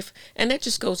walks of life. And that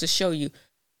just goes to show you,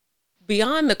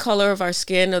 beyond the color of our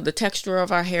skin or the texture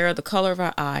of our hair or the color of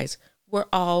our eyes, we're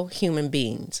all human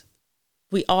beings.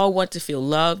 We all want to feel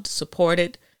loved,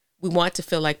 supported. We want to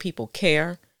feel like people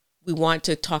care. We want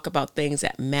to talk about things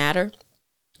that matter.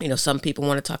 Some people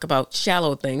want to talk about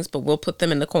shallow things, but we'll put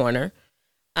them in the corner.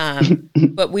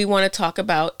 But we want to talk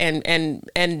about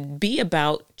and be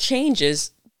about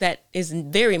changes that is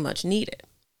very much needed.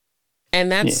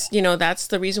 And that's, that's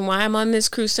the reason why I'm on this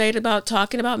crusade about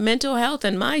talking about mental health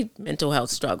and my mental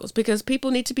health struggles, because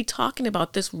people need to be talking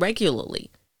about this regularly.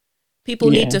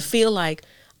 People need to feel like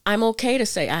I'm okay to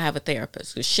say I have a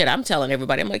therapist. 'Cause shit, I'm telling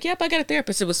everybody, I'm like, yep, I got a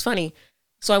therapist. It was funny.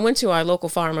 So I went to our local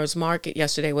farmer's market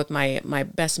yesterday with my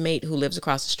best mate who lives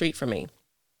across the street from me.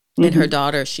 And her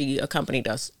daughter, she accompanied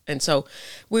us. And so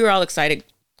we were all excited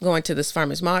going to this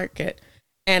farmer's market.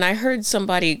 And I heard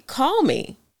somebody call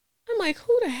me. I'm like,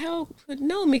 who the hell would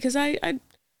know me? Because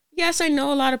yes, I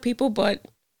know a lot of people, but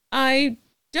I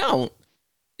don't.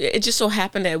 It just so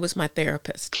happened that it was my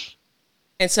therapist.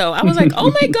 And so I was like, oh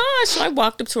my gosh. So I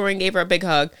walked up to her and gave her a big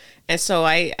hug. And so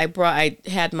I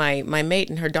had my mate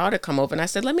and her daughter come over, and I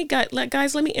said,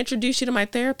 guys, let me introduce you to my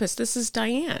therapist. This is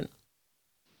Diane.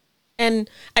 And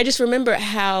I just remember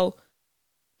how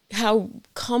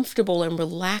comfortable and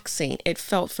relaxing it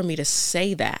felt for me to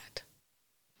say that.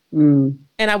 And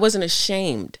I wasn't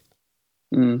ashamed.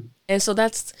 And so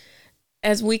that's,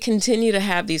 as we continue to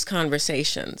have these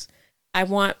conversations, I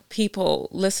want people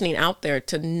listening out there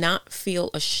to not feel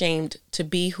ashamed to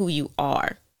be who you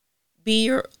are. Be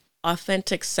your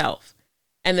authentic self.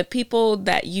 And the people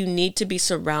that you need to be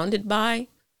surrounded by,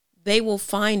 they will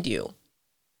find you.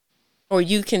 Or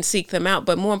you can seek them out,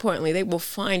 but more importantly, they will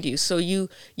find you. So you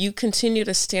continue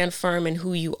to stand firm in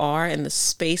who you are and the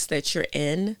space that you're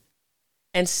in,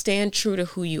 and stand true to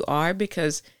who you are,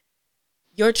 because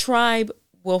your tribe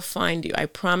will find you. I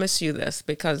promise you this,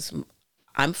 because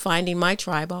I'm finding my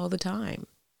tribe all the time.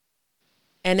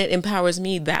 And it empowers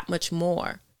me that much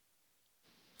more.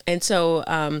 And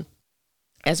so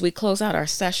as we close out our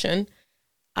session,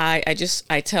 I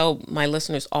tell my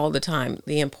listeners all the time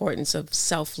the importance of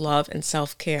self-love and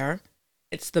self-care.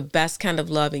 It's the best kind of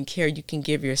love and care you can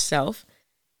give yourself.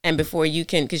 And before you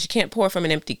can, because you can't pour from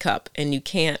an empty cup, and you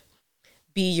can't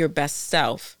be your best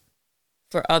self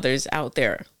for others out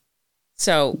there.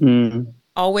 So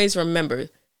always remember,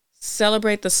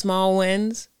 celebrate the small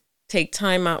wins, take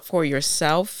time out for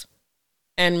yourself,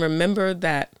 and remember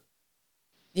that,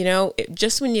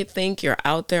 just when you think you're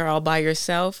out there all by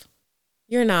yourself,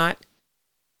 you're not.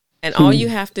 And all you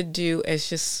have to do is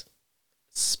just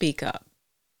speak up,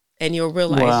 and you'll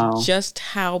realize just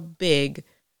how big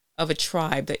of a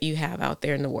tribe that you have out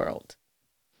there in the world.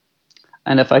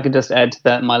 And if I could just add to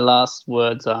that, my last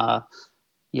words are,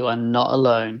 you are not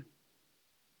alone,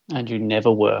 and you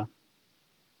never were,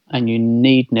 and you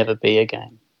need never be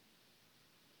again.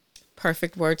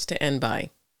 Perfect words to end by.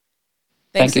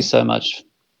 Thank you so much.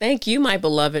 Thank you, my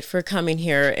beloved, for coming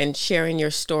here and sharing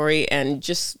your story and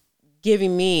just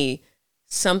giving me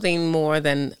something more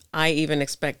than I even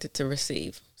expected to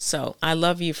receive. So I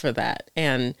love you for that.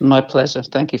 And my pleasure.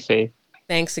 Thank you, Fee.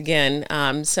 thanks again.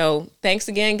 So thanks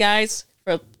again, guys,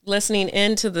 for listening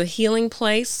in to The Healing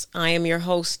Place. I am your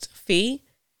host, Fee.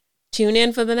 Tune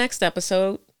in for the next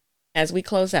episode as we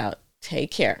close out.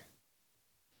 Take care.